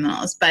cyber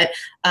criminals, but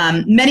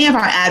many of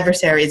our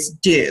adversaries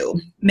do.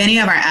 Many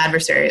of our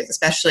adversaries,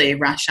 especially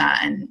Russia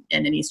and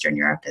in Eastern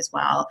Europe as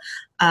well,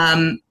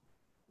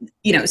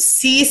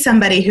 see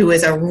somebody who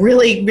is a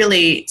really,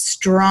 really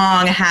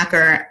strong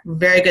hacker,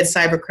 very good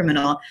cyber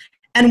criminal,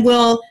 and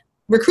will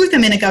recruit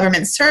them in a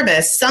government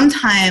service,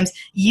 sometimes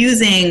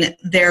using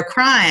their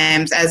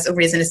crimes as a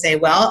reason to say,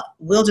 well,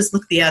 we'll just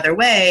look the other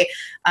way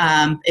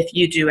if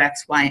you do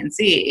X, Y, and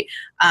Z.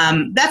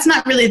 That's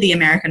not really the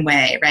American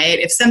way, right?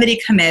 If somebody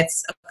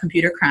commits a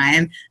computer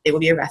crime, they will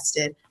be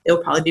arrested. They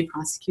will probably be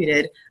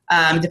prosecuted.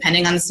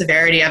 Depending on the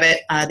severity of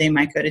it, they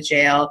might go to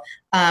jail.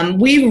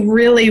 We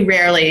really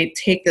rarely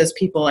take those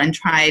people and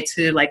try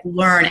to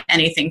learn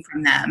anything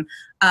from them.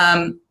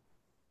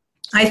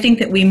 I think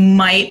that we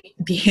might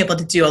be able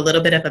to do a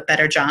little bit of a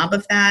better job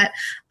of that.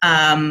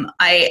 I'm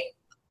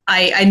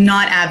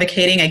not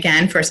advocating,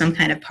 again, for some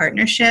kind of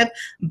partnership,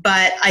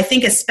 but I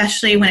think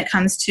especially when it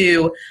comes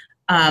to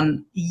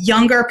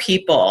younger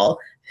people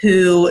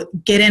who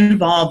get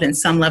involved in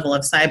some level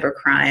of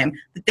cybercrime,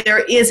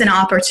 there is an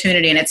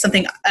opportunity, and it's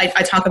something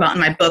I talk about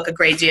in my book a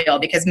great deal,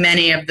 because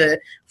many of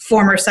the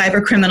former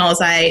cyber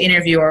criminals I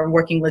interview are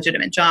working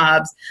legitimate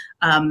jobs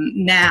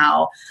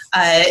now.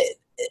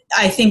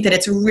 I think that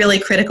it's really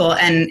critical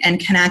and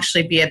can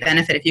actually be a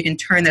benefit if you can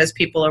turn those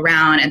people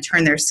around and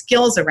turn their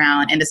skills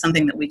around into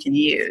something that we can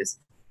use.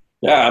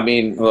 Yeah, I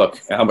mean, look,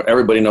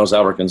 everybody knows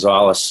Albert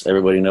Gonzalez.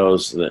 Everybody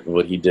knows that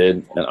what he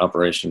did in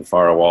Operation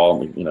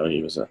Firewall.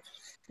 He was an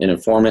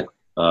informant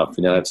for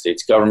the United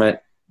States government,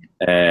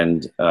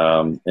 and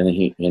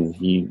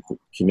he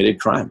committed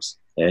crimes,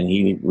 and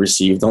he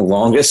received the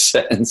longest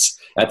sentence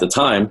at the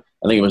time.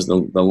 I think it was the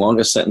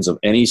longest sentence of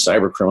any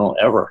cyber criminal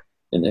ever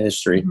in the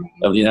history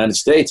of the United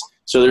States.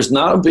 So there's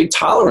not a big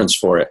tolerance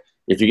for it.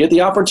 If you get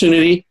the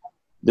opportunity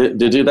to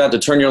do that, to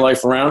turn your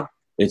life around,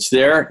 it's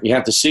there. You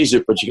have to seize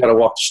it, but you got to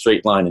walk the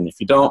straight line. And if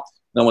you don't,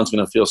 no one's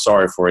going to feel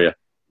sorry for you.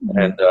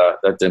 And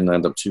that didn't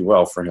end up too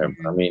well for him.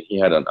 I mean, he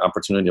had an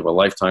opportunity of a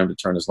lifetime to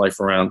turn his life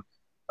around.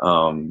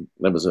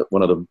 That was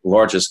one of the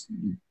largest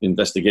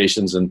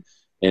investigations in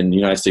the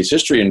United States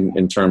history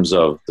in terms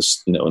of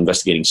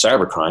investigating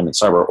cybercrime and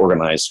cyber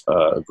organized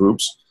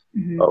groups.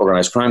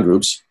 Organized crime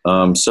groups.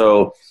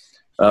 So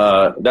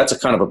that's a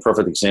kind of a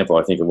perfect example,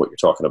 I think, of what you're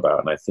talking about.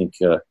 And I think,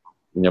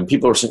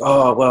 people are saying,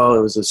 oh, well,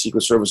 it was a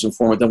Secret Service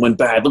informant that went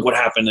bad. Look what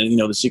happened. And,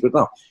 the secret.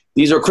 No,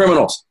 these are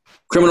criminals.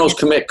 Criminals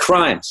commit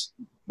crimes,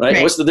 right?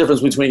 What's the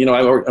difference between,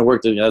 I worked I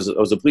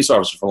was a police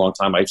officer for a long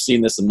time. I've seen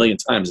this a million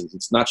times.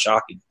 It's not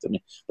shocking to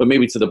me. But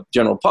maybe to the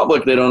general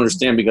public, they don't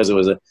understand because it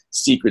was a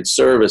Secret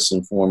Service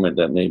informant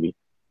that maybe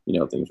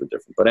things were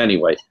different. But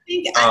anyway,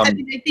 I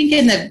think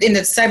in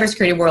the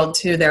cybersecurity world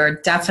too, there are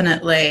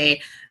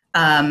definitely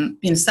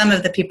some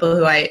of the people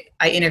who I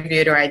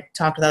interviewed or I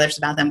talked with others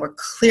about them were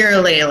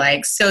clearly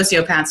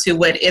sociopaths who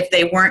would, if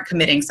they weren't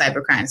committing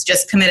cyber crimes,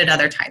 just committed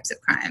other types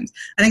of crimes.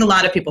 I think a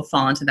lot of people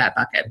fall into that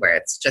bucket where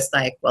it's just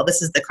well,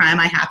 this is the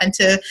crime I happen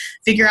to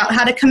figure out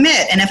how to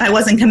commit, and if I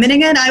wasn't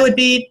committing it, I would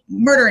be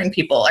murdering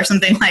people or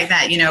something like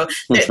that.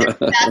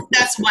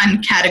 That's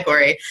one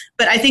category.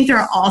 But I think there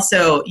are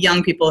also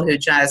young people who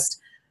just,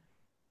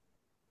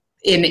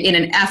 in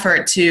an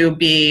effort to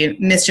be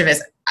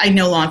mischievous, I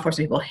know law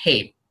enforcement people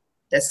hate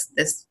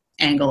this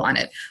angle on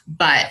it,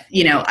 but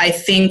I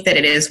think that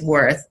it is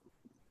worth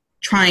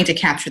trying to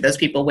capture those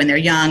people when they're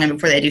young and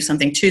before they do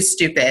something too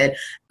stupid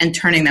and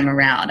turning them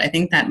around. I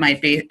think that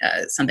might be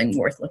something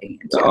worth looking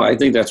into. No, I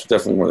think that's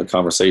definitely more the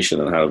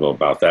conversation and how to go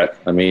about that.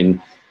 I mean,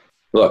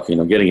 look,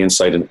 getting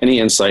insight and any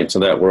insight to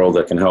that world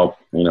that can help,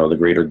 the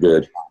greater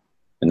good.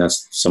 And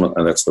that's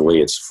the way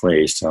it's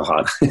phrased,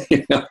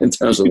 in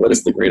terms of what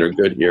is the greater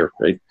good here,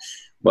 right?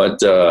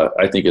 But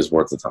I think it's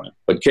worth the time.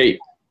 But Kate,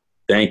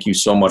 thank you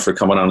so much for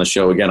coming on the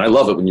show again. I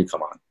love it when you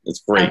come on. It's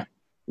great.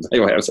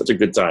 Anyway, I had such a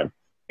good time.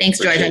 Thanks,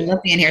 George. I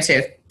love being here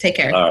too. Take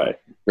care. All right.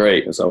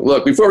 Great. So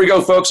look, before we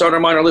go, folks, I want to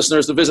remind our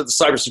listeners to visit the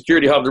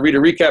Cybersecurity Hub to read a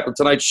recap of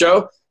tonight's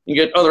show and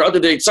get other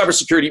up-to-date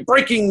cybersecurity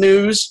breaking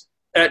news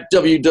at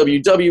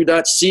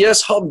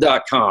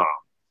www.cshub.com.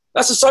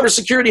 That's the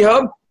Cybersecurity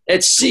Hub at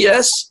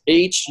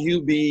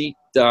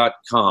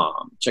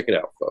cshub.com. Check it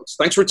out, folks.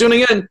 Thanks for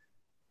tuning in.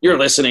 You're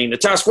listening to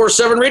Task Force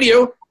 7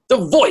 Radio, the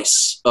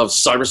voice of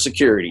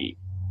cybersecurity.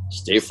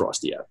 Stay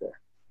frosty out there.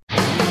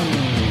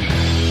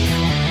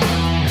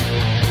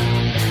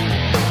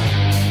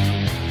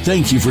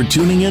 Thank you for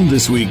tuning in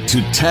this week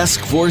to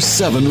Task Force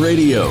 7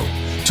 Radio.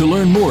 To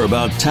learn more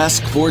about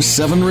Task Force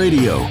 7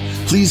 Radio,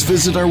 please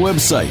visit our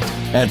website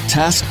at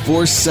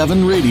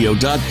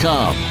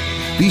taskforce7radio.com.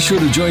 Be sure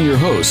to join your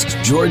host,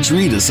 George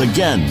Rettas,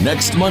 again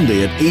next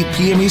Monday at 8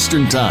 p.m.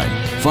 Eastern Time,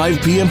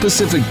 5 p.m.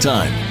 Pacific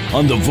Time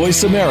on the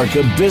Voice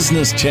America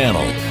Business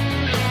Channel.